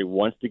Irsay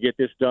wants to get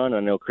this done.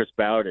 I know Chris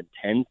Ballard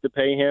intends to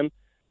pay him.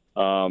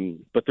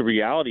 But the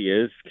reality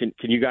is, can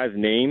you guys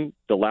name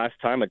the last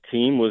time a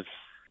team was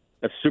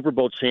a Super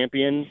Bowl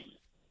champion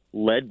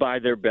led by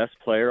their best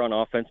player on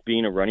offense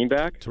being a running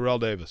back? Terrell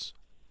Davis.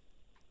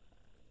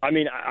 I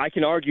mean, I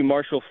can argue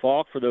Marshall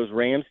Faulk for those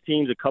Rams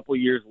teams a couple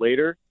years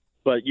later,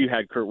 but you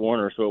had Kurt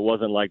Warner, so it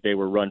wasn't like they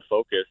were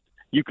run-focused.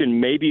 You can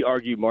maybe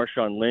argue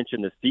Marshawn Lynch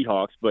and the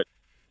Seahawks, but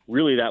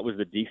really that was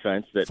the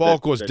defense.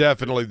 Falk was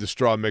definitely the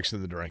straw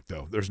mixing the drink,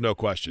 though. There's no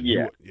question.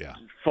 Yeah. Yeah.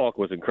 Falk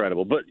was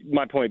incredible. But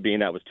my point being,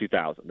 that was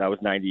 2000. That was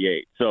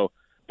 98. So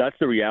that's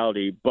the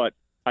reality. But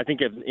I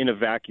think in a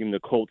vacuum, the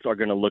Colts are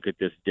going to look at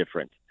this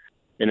different.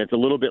 And it's a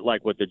little bit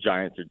like what the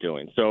Giants are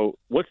doing. So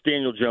what's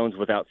Daniel Jones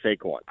without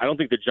Saquon? I don't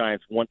think the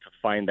Giants want to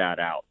find that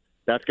out.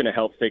 That's going to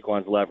help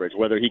Saquon's leverage,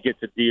 whether he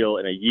gets a deal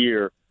in a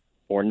year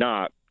or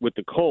not. With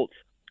the Colts,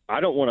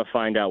 I don't want to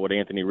find out what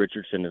Anthony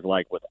Richardson is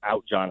like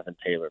without Jonathan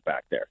Taylor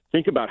back there.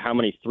 Think about how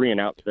many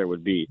 3-and-outs there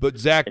would be. But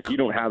Zach, if you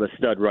don't have a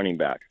stud running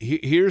back.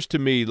 Here's to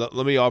me, let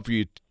me offer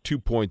you 2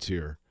 points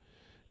here.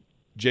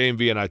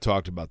 JMV and I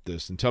talked about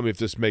this, and tell me if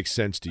this makes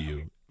sense to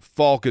you.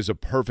 Falk is a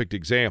perfect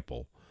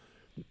example.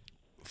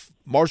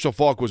 Marshall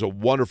Faulk was a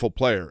wonderful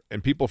player,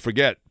 and people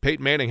forget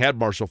Peyton Manning had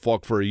Marshall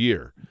Faulk for a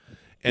year.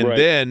 And right.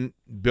 Then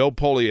Bill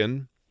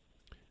Polian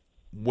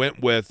went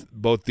with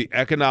both the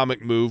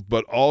economic move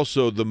but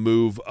also the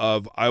move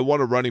of, I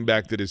want a running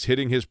back that is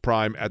hitting his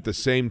prime at the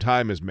same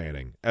time as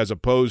Manning, as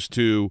opposed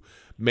to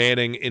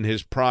Manning in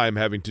his prime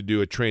having to do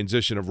a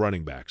transition of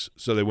running backs.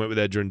 So they went with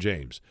Edgerrin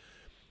James.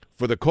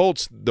 For the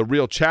Colts, the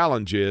real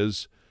challenge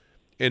is,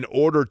 in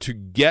order to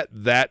get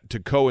that to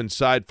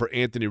coincide for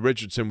Anthony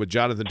Richardson with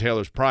Jonathan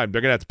Taylor's prime,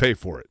 they're going to have to pay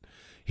for it.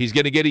 He's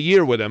going to get a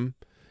year with him,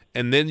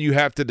 and then you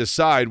have to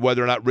decide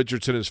whether or not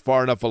Richardson is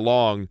far enough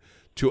along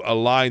to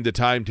align the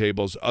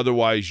timetables.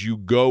 Otherwise, you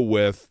go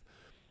with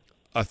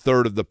a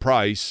third of the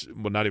price,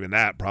 well, not even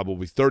that,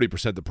 probably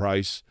 30% the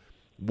price,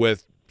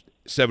 with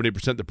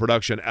 70% the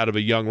production out of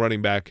a young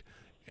running back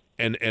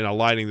and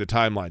aligning the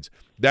timelines.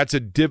 That's a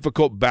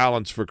difficult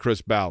balance for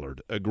Chris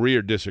Ballard. Agree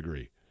or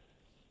disagree?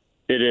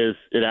 It is.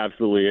 It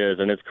absolutely is.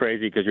 And it's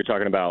crazy because you're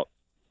talking about,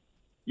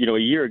 a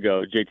year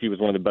ago, JT was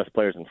one of the best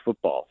players in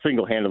football,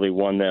 single-handedly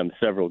won them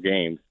several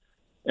games.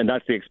 And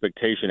that's the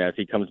expectation as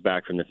he comes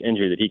back from this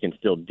injury, that he can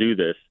still do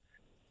this.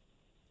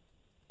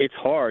 It's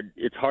hard.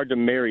 It's hard to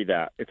marry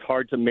that. It's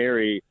hard to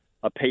marry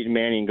a Peyton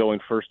Manning going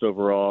first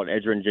overall and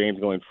Edgerrin James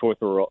going fourth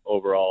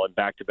overall in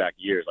back-to-back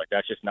years. Like,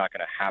 that's just not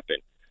going to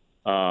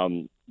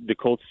happen. The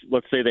Colts,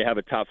 let's say they have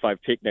a top 5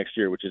 pick next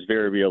year, which is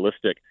very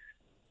realistic.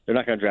 They're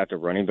not going to draft a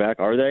running back,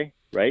 are they?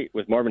 Right?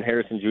 With Marvin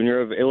Harrison Jr.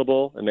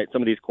 available and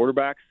some of these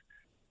quarterbacks.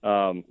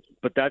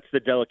 But that's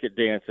the delicate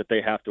dance that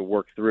they have to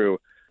work through.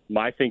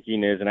 My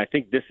thinking is, and I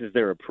think this is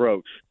their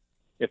approach,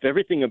 if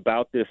everything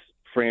about this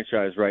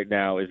franchise right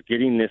now is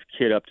getting this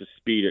kid up to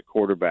speed at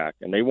quarterback,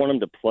 and they want him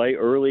to play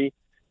early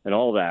and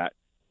all that,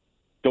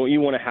 don't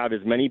you want to have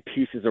as many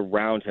pieces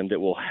around him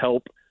that will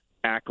help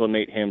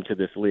acclimate him to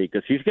this league?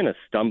 Because he's going to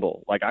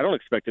stumble. Like, I don't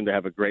expect him to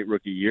have a great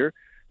rookie year.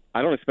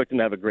 I don't expect him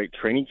to have a great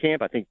training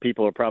camp. I think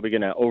people are probably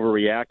going to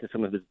overreact to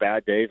some of his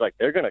bad days. Like,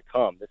 they're going to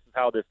come. This is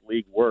how this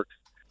league works.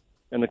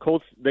 And the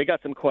Colts, they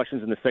got some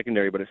questions in the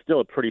secondary, but it's still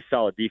a pretty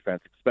solid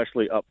defense,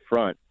 especially up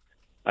front.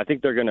 I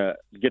think they're going to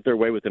get their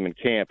way with him in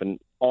camp. And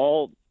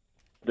all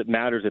that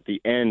matters at the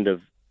end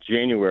of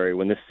January,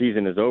 when this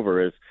season is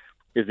over, is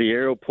the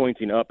arrow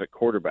pointing up at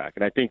quarterback.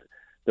 And I think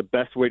the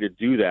best way to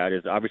do that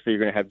is, obviously, you're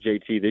going to have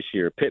JT this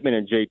year. Pittman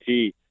and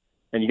JT,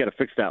 and you got to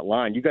fix that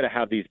line. You got to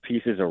have these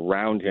pieces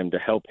around him to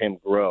help him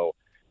grow,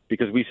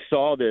 because we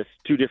saw this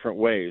 2 different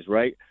ways,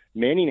 right?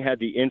 Manning had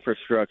the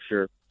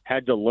infrastructure,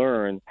 had to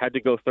learn, had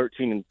to go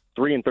 3-13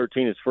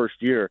 his first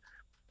year,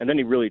 and then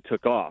he really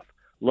took off.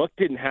 Luck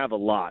didn't have a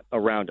lot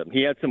around him.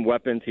 He had some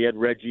weapons. He had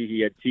Reggie.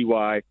 He had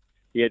T.Y.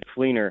 He had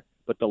Fleener.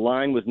 but the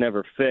line was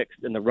never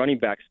fixed, and the running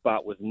back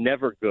spot was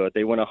never good.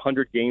 They won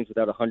 100 games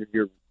without a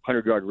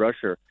 100-yard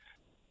rusher,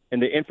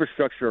 and the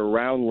infrastructure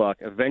around Luck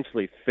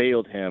eventually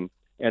failed him,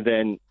 and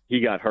then he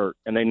got hurt,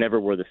 and they never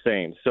were the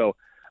same. So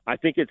I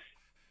think it's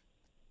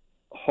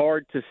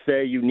hard to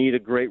say you need a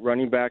great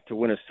running back to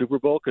win a Super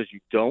Bowl because you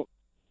don't,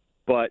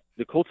 but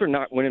the Colts are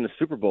not winning the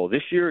Super Bowl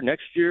this year,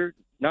 next year,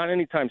 not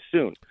anytime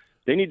soon.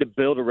 They need to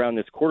build around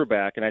this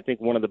quarterback, and I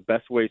think one of the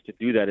best ways to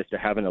do that is to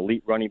have an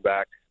elite running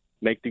back,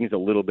 make things a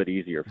little bit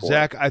easier for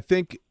Zach, him. I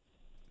think,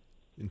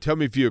 and tell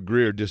me if you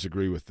agree or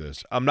disagree with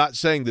this. I'm not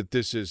saying that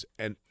this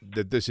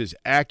is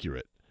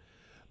accurate,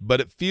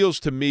 but it feels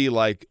to me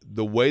like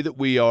the way that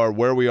we are,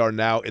 where we are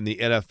now in the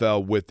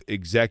NFL with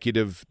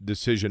executive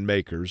decision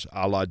makers,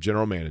 a la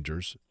general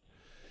managers,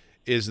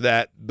 is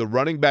that the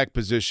running back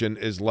position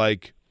is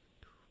like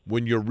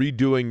when you're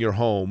redoing your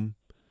home.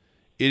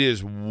 It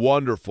is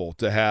wonderful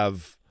to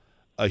have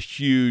a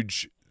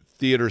huge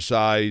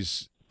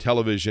theater-size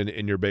television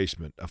in your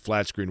basement, a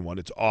flat-screen one.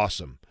 It's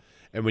awesome.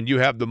 And when you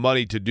have the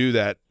money to do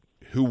that,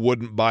 who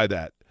wouldn't buy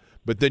that?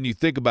 But then you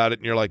think about it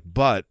and you're like,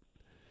 but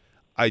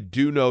I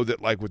do know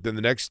that like within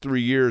the next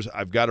 3 years,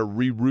 I've got to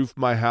re-roof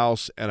my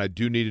house and I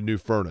do need a new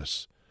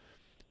furnace.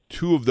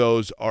 2 of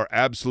those are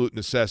absolute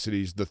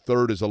necessities. The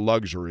third is a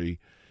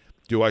luxury.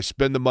 Do I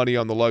spend the money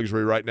on the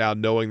luxury right now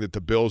knowing that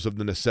the bills of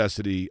the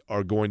necessity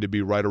are going to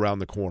be right around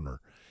the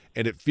corner?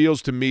 And it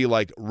feels to me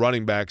like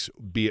running backs,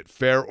 be it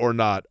fair or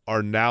not,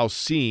 are now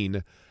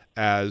seen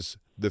as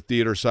the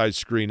theater-sized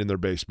screen in their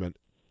basement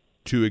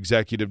to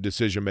executive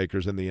decision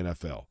makers in the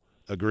NFL.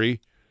 Agree?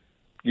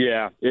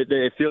 Yeah,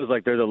 it feels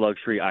like they're the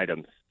luxury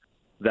items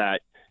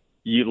that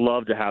you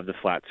love to have the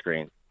flat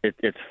screen.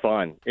 It's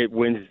fun. It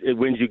wins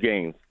you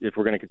games, if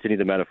we're going to continue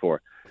the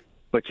metaphor.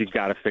 But you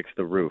got to fix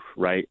the roof,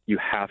 right? You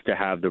have to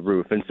have the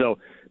roof. And so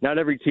not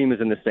every team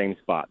is in the same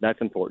spot. That's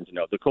important to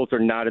know. The Colts are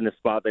not in the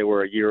spot they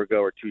were a year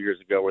ago or 2 years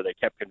ago where they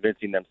kept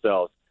convincing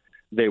themselves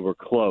they were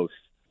close.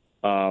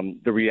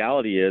 The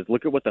reality is,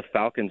 look at what the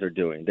Falcons are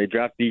doing. They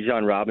draft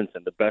Bijan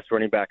Robinson, the best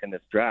running back in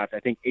this draft, I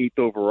think 8th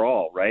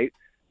overall, right?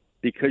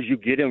 Because you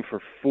get him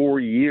for 4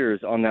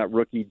 years on that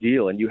rookie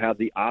deal, and you have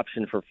the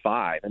option for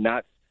 5. And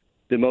that's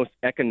the most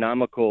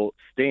economical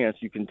stance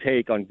you can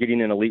take on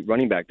getting an elite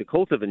running back. The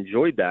Colts have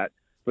enjoyed that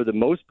for the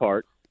most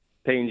part,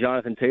 paying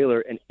Jonathan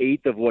Taylor an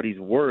 1/8 of what he's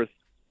worth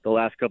the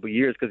last couple of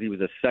years because he was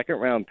a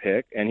second-round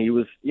pick, and he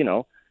was,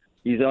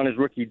 he's on his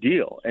rookie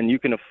deal, and you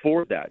can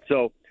afford that.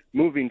 So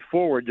moving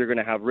forward, you're going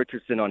to have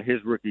Richardson on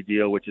his rookie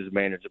deal, which is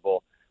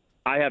manageable.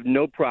 I have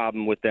no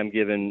problem with them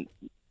giving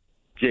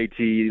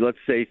JT, let's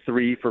say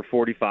 3 for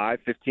 $45,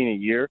 $15 a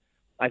year.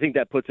 I think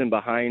that puts him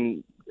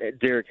behind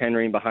Derrick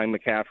Henry and behind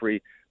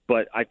McCaffrey,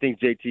 but I think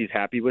JT's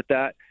happy with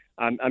that.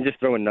 I'm just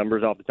throwing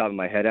numbers off the top of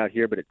my head out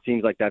here, but it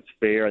seems like that's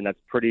fair and that's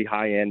pretty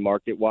high-end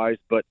market-wise.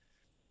 But,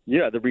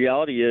 yeah, the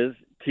reality is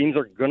teams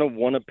are going to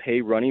want to pay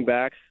running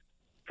backs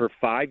for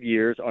 5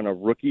 years on a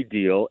rookie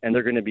deal, and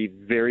they're going to be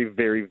very,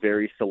 very,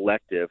 very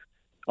selective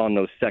on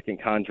those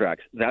second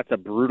contracts. That's a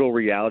brutal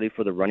reality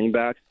for the running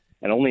backs,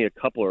 and only a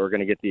couple are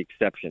going to get the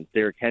exceptions.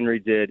 Derrick Henry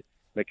did,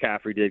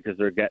 McCaffrey did because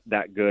they're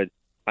that good.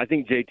 I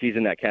think JT's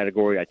in that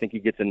category. I think he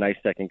gets a nice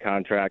second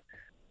contract.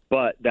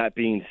 But that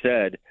being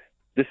said,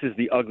 this is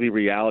the ugly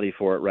reality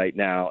for it right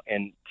now,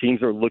 and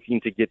teams are looking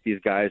to get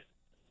these guys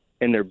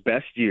in their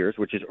best years,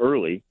 which is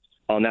early,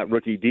 on that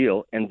rookie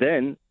deal, and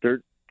then they're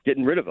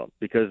getting rid of them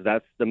because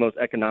that's the most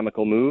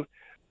economical move,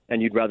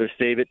 and you'd rather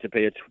save it to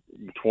pay a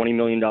 $20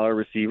 million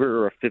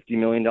receiver or a $50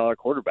 million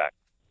quarterback.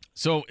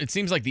 So it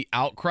seems like the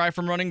outcry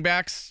from running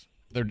backs,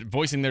 they're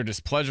voicing their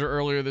displeasure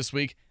earlier this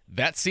week,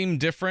 that seemed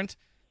different.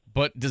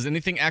 But does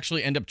anything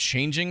actually end up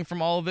changing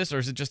from all of this, or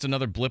is it just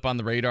another blip on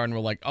the radar and we're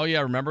like, oh,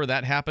 yeah, remember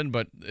that happened,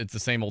 but it's the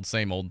same old,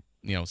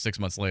 6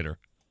 months later?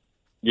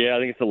 Yeah, I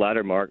think it's the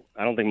latter, Mark.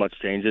 I don't think much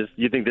changes.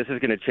 You think this is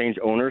going to change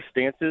owners'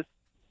 stances?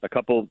 A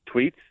couple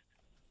tweets?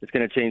 It's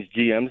going to change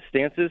GM's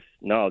stances?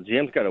 No,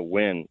 GM's got to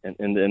win, and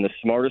the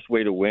smartest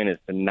way to win is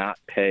to not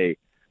pay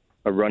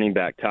a running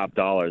back top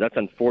dollar. That's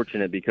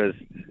unfortunate because,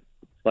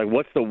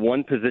 what's the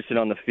one position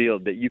on the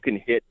field that you can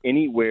hit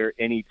anywhere,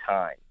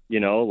 anytime?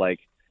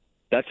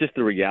 That's just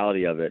the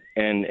reality of it.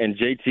 And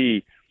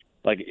JT,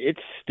 it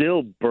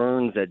still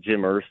burns at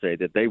Jim Irsay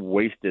that they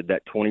wasted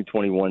that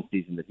 2021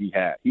 season that he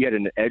had. He had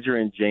an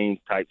Edgerrin James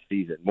type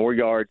season, more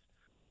yards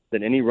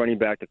than any running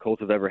back the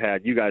Colts have ever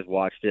had. You guys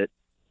watched it.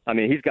 I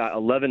mean, he's got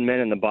 11 men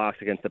in the box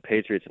against the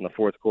Patriots in the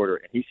fourth quarter,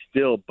 and he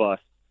still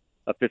busts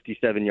a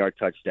 57-yard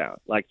touchdown.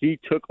 He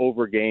took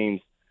over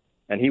games,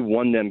 and he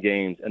won them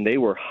games, and they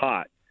were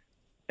hot.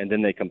 And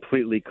then they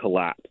completely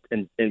collapsed.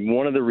 And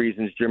one of the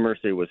reasons Jim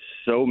Irsay was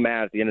so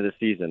mad at the end of the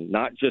season,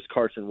 not just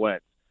Carson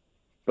Wentz,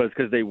 but it's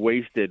because they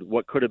wasted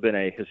what could have been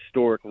a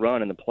historic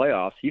run in the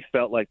playoffs. He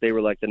felt like they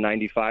were like the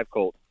 95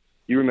 Colts.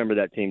 You remember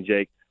that team,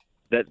 Jake,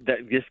 that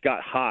just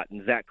got hot,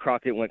 and Zach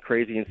Crockett went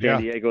crazy in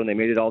San Diego, and they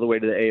made it all the way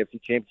to the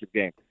AFC Championship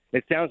game.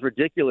 It sounds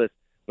ridiculous,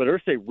 but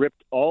Irsay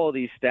ripped all of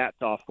these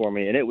stats off for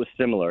me, and it was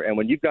similar. And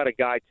when you've got a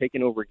guy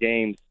taking over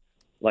games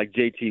like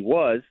JT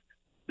was,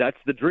 that's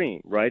the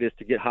dream, right, is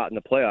to get hot in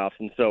the playoffs.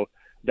 And so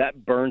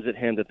that burns at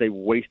him that they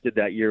wasted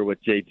that year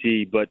with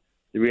JT. But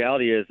the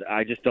reality is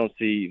I just don't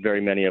see very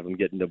many of them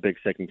getting the big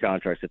second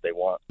contracts that they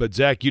want. But,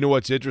 Zach, you know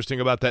what's interesting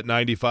about that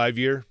 95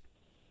 year?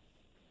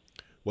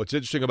 What's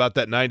interesting about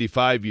that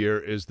 95 year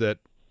is that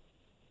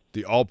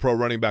the all-pro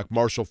running back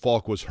Marshall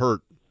Faulk was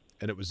hurt,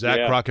 and it was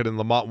Zach Crockett and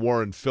Lamont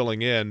Warren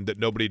filling in that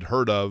nobody'd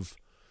heard of,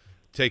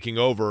 taking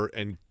over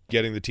and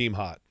getting the team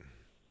hot.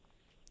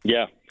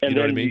 Yeah, and you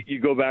know then what I mean? you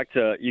go back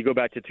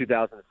to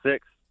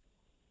 2006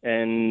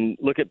 and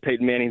look at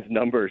Peyton Manning's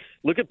numbers.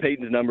 Look at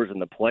Peyton's numbers in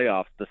the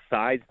playoffs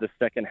besides the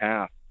second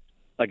half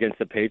against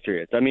the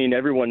Patriots. I mean,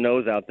 everyone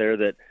knows out there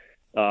that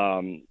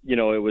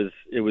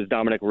it was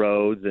Dominic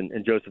Rhodes and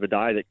Joseph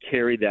Adai that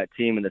carried that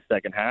team in the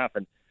second half,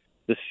 and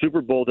the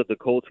Super Bowl that the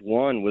Colts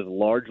won was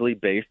largely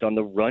based on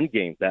the run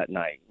game that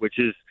night, which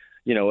is,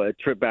 a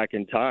trip back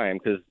in time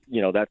because,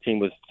 that team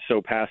was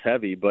so pass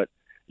heavy. But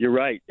you're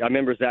right. I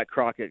remember Zach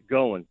Crockett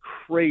going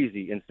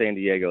crazy in San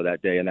Diego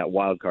that day in that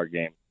wild card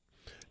game.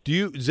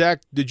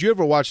 Zach, did you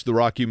ever watch the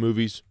Rocky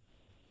movies?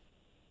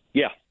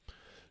 Yeah.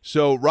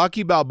 So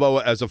Rocky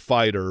Balboa as a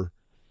fighter,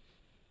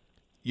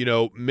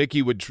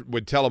 Mickey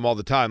would tell him all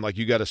the time, like,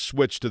 you got to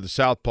switch to the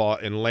southpaw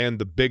and land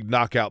the big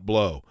knockout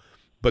blow.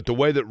 But the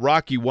way that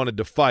Rocky wanted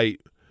to fight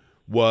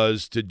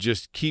was to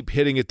just keep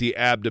hitting at the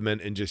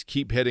abdomen and just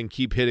keep hitting,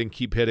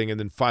 and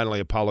then finally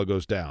Apollo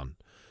goes down.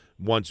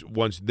 Once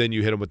then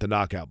you hit him with the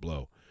knockout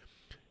blow.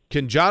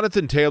 Can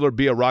Jonathan Taylor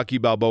be a Rocky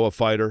Balboa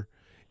fighter?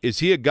 Is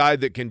he a guy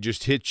that can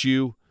just hit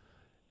you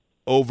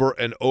over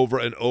and over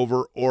and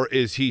over, or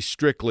is he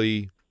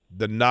strictly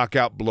the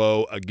knockout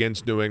blow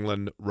against New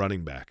England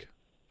running back?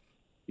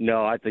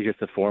 No, I think it's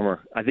the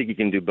former. I think he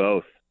can do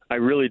both. I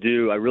really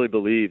do. I really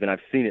believe, and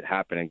I've seen it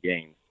happen in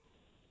games.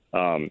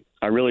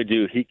 I really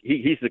do.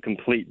 He's the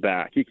complete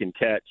back. He can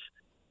catch.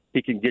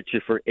 He can get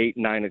you for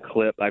 8-9 a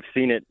clip. I've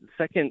seen it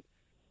second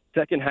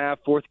half,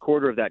 fourth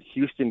quarter of that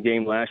Houston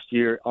game last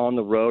year on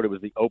the road. It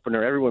was the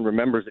opener. Everyone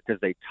remembers it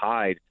because they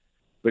tied.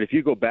 But if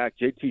you go back,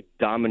 JT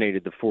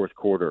dominated the fourth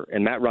quarter,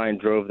 and Matt Ryan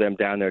drove them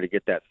down there to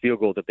get that field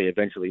goal that they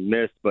eventually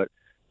missed. But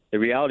the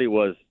reality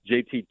was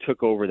JT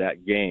took over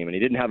that game, and he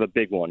didn't have a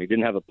big one. He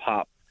didn't have a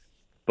pop.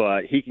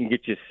 But he can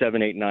get you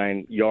 7, 8,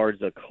 9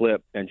 yards a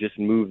clip and just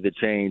move the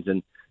chains.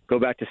 And go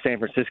back to San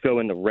Francisco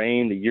in the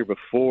rain the year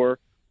before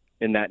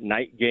in that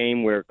night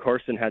game where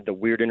Carson had the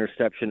weird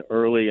interception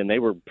early and they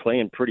were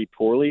playing pretty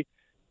poorly.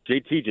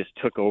 JT just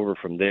took over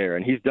from there,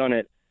 and he's done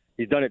it.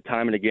 He's done it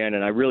time and again,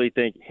 and I really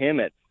think him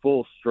at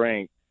full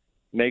strength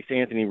makes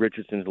Anthony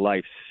Richardson's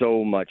life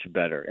so much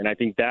better. And I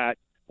think that,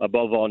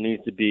 above all,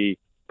 needs to be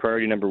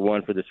priority number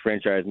one for this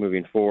franchise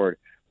moving forward.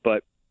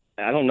 But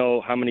I don't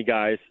know how many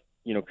guys,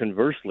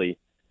 conversely,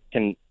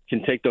 can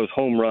take those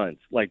home runs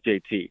like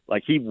JT.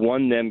 Like, he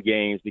won them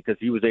games because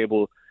he was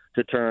able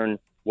to turn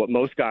what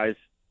most guys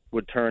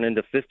would turn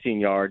into 15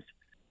 yards.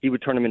 He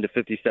would turn them into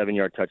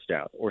 57-yard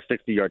touchdowns or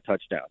 60-yard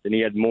touchdowns. And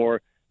he had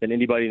more than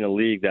anybody in the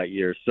league that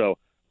year. So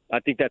I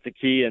think that's a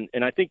key.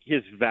 And I think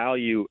his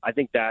value, I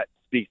think that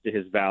speaks to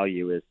his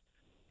value is,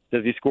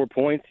 does he score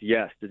points?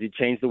 Yes. Does he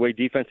change the way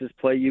defenses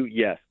play you?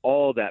 Yes.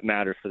 All that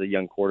matters for the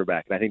young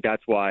quarterback. And I think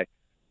that's why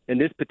in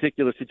this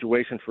particular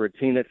situation for a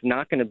team that's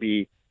not going to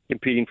be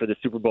competing for the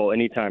Super Bowl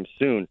anytime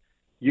soon,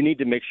 you need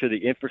to make sure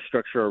the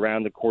infrastructure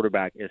around the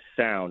quarterback is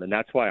sound. And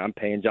that's why I'm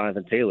paying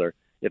Jonathan Taylor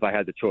if I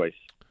had the choice.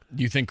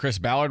 Do you think Chris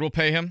Ballard will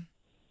pay him?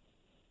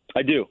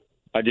 I do.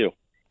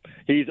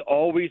 He's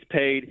always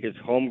paid his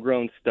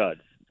homegrown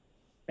studs.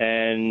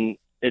 And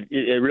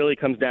it really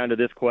comes down to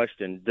this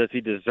question: does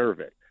he deserve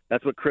it?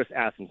 That's what Chris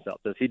asked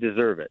himself. Does he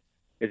deserve it?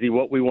 Is he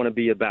what we want to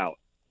be about?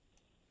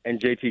 And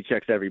JT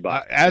checks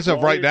everybody. As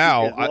of right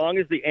now, as long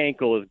as the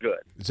ankle is good.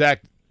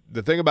 Zach,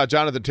 the thing about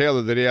Jonathan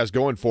Taylor that he has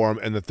going for him,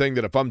 and the thing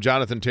that if I'm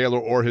Jonathan Taylor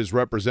or his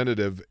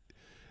representative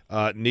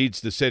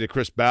needs to say to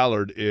Chris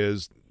Ballard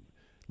is,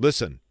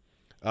 listen,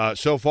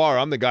 so far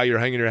I'm the guy you're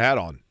hanging your hat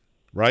on,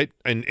 right?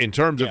 And in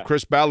terms of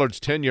Chris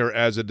Ballard's tenure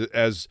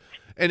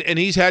and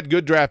he's had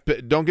good draft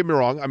picks. Don't get me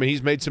wrong. I mean,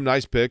 he's made some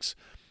nice picks.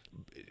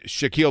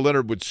 Shaquille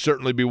Leonard would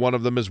certainly be one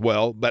of them as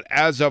well. But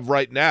as of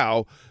right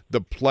now,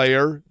 the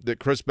player that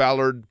Chris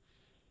Ballard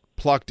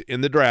plucked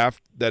in the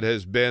draft that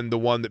has been the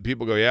one that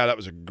people go, yeah, that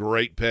was a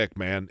great pick,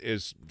 man,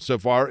 is so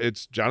far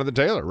it's Jonathan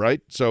Taylor,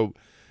 right? So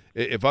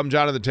if I'm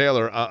Jonathan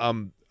Taylor,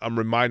 I'm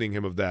reminding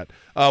him of that.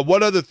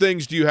 What other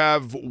things do you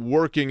have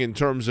working in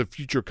terms of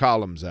future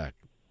columns, Zach?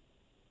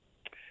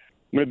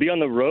 I'm going to be on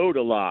the road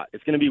a lot.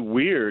 It's going to be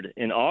weird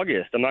in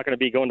August. I'm not going to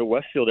be going to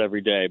Westfield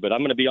every day, but I'm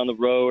going to be on the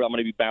road. I'm going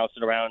to be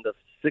bouncing around to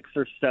 6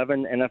 or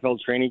 7 NFL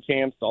training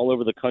camps all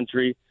over the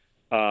country,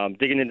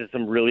 digging into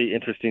some really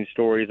interesting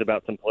stories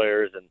about some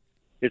players. And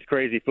it's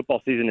crazy.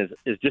 Football season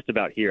is just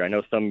about here. I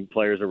know some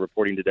players are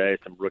reporting today,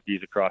 some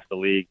rookies across the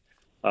league.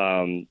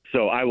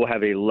 So I will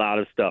have a lot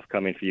of stuff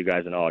coming for you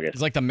guys in August.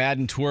 It's like the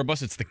Madden tour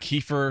bus. It's the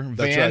Keefer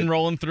van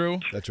rolling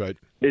through. That's right.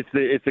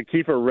 It's a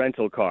Keefer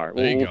rental car.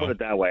 We'll put it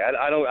that way.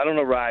 I don't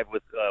arrive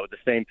with the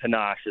same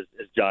panache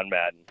as John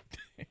Madden.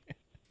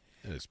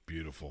 It's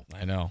beautiful.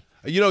 I know.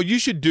 You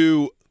should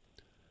do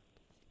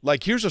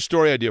Like, here's a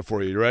story idea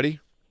for you. You ready?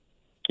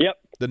 Yep.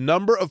 The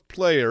number of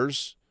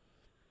players,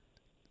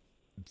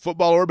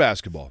 football or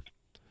basketball,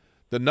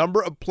 the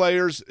number of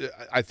players,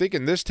 I think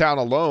in this town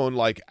alone,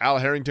 like Al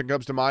Harrington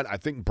comes to mind. I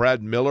think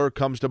Brad Miller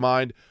comes to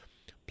mind.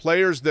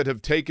 Players that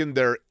have taken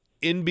their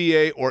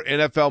NBA or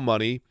NFL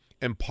money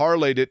and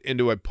parlayed it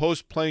into a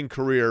post-playing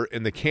career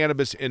in the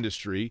cannabis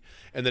industry.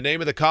 And the name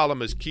of the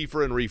column is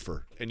Keefer and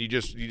Reefer. And you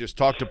just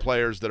talk to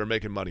players that are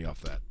making money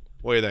off that.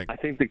 What do you think? I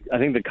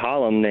think the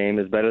column name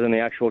is better than the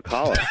actual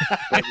column.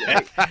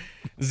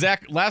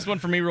 Zach, last one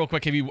for me real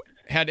quick. Have you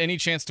had any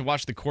chance to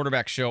watch the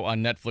Quarterback Show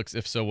on Netflix?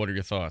 If so, what are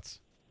your thoughts?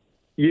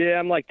 Yeah,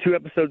 I'm like 2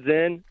 episodes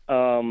in.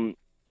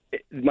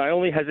 My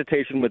only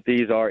hesitation with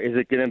these is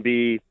it going to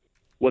be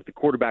what the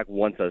quarterback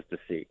wants us to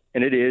see?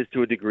 And it is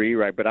to a degree,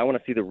 right? But I want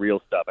to see the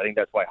real stuff. I think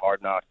that's why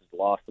Hard Knocks has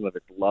lost some of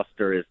its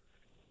luster.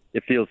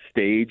 It feels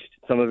staged,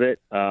 some of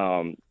it.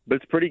 But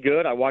it's pretty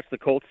good. I watched the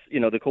Colts.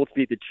 The Colts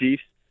beat the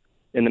Chiefs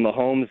in the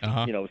Mahomes,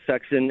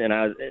 section, and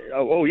I was,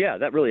 oh yeah,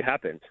 that really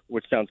happened,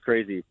 which sounds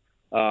crazy.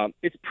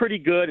 It's pretty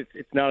good.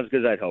 It's not as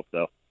good as I'd hoped,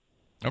 though.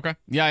 Okay.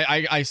 Yeah,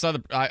 I saw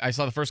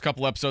the first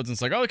couple episodes, and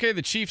it's like, oh, okay,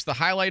 the Chiefs, the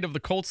highlight of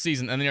the Colts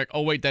season, and then you're like,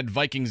 oh wait, that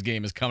Vikings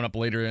game is coming up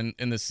later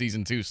in this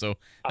season too, so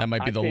that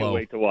might be the low. I can't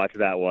wait to watch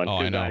that one. Oh,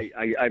 I know.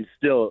 I'm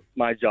still,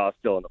 my jaw's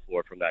still on the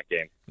floor from that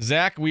game.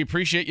 Zach, we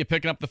appreciate you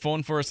picking up the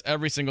phone for us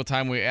every single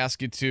time we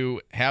ask you to.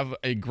 Have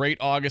a great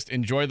August.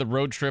 Enjoy the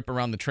road trip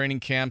around the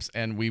training camps,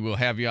 and we will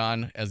have you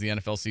on as the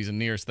NFL season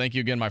nears. Thank you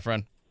again, my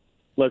friend.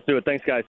 Let's do it. Thanks, guys.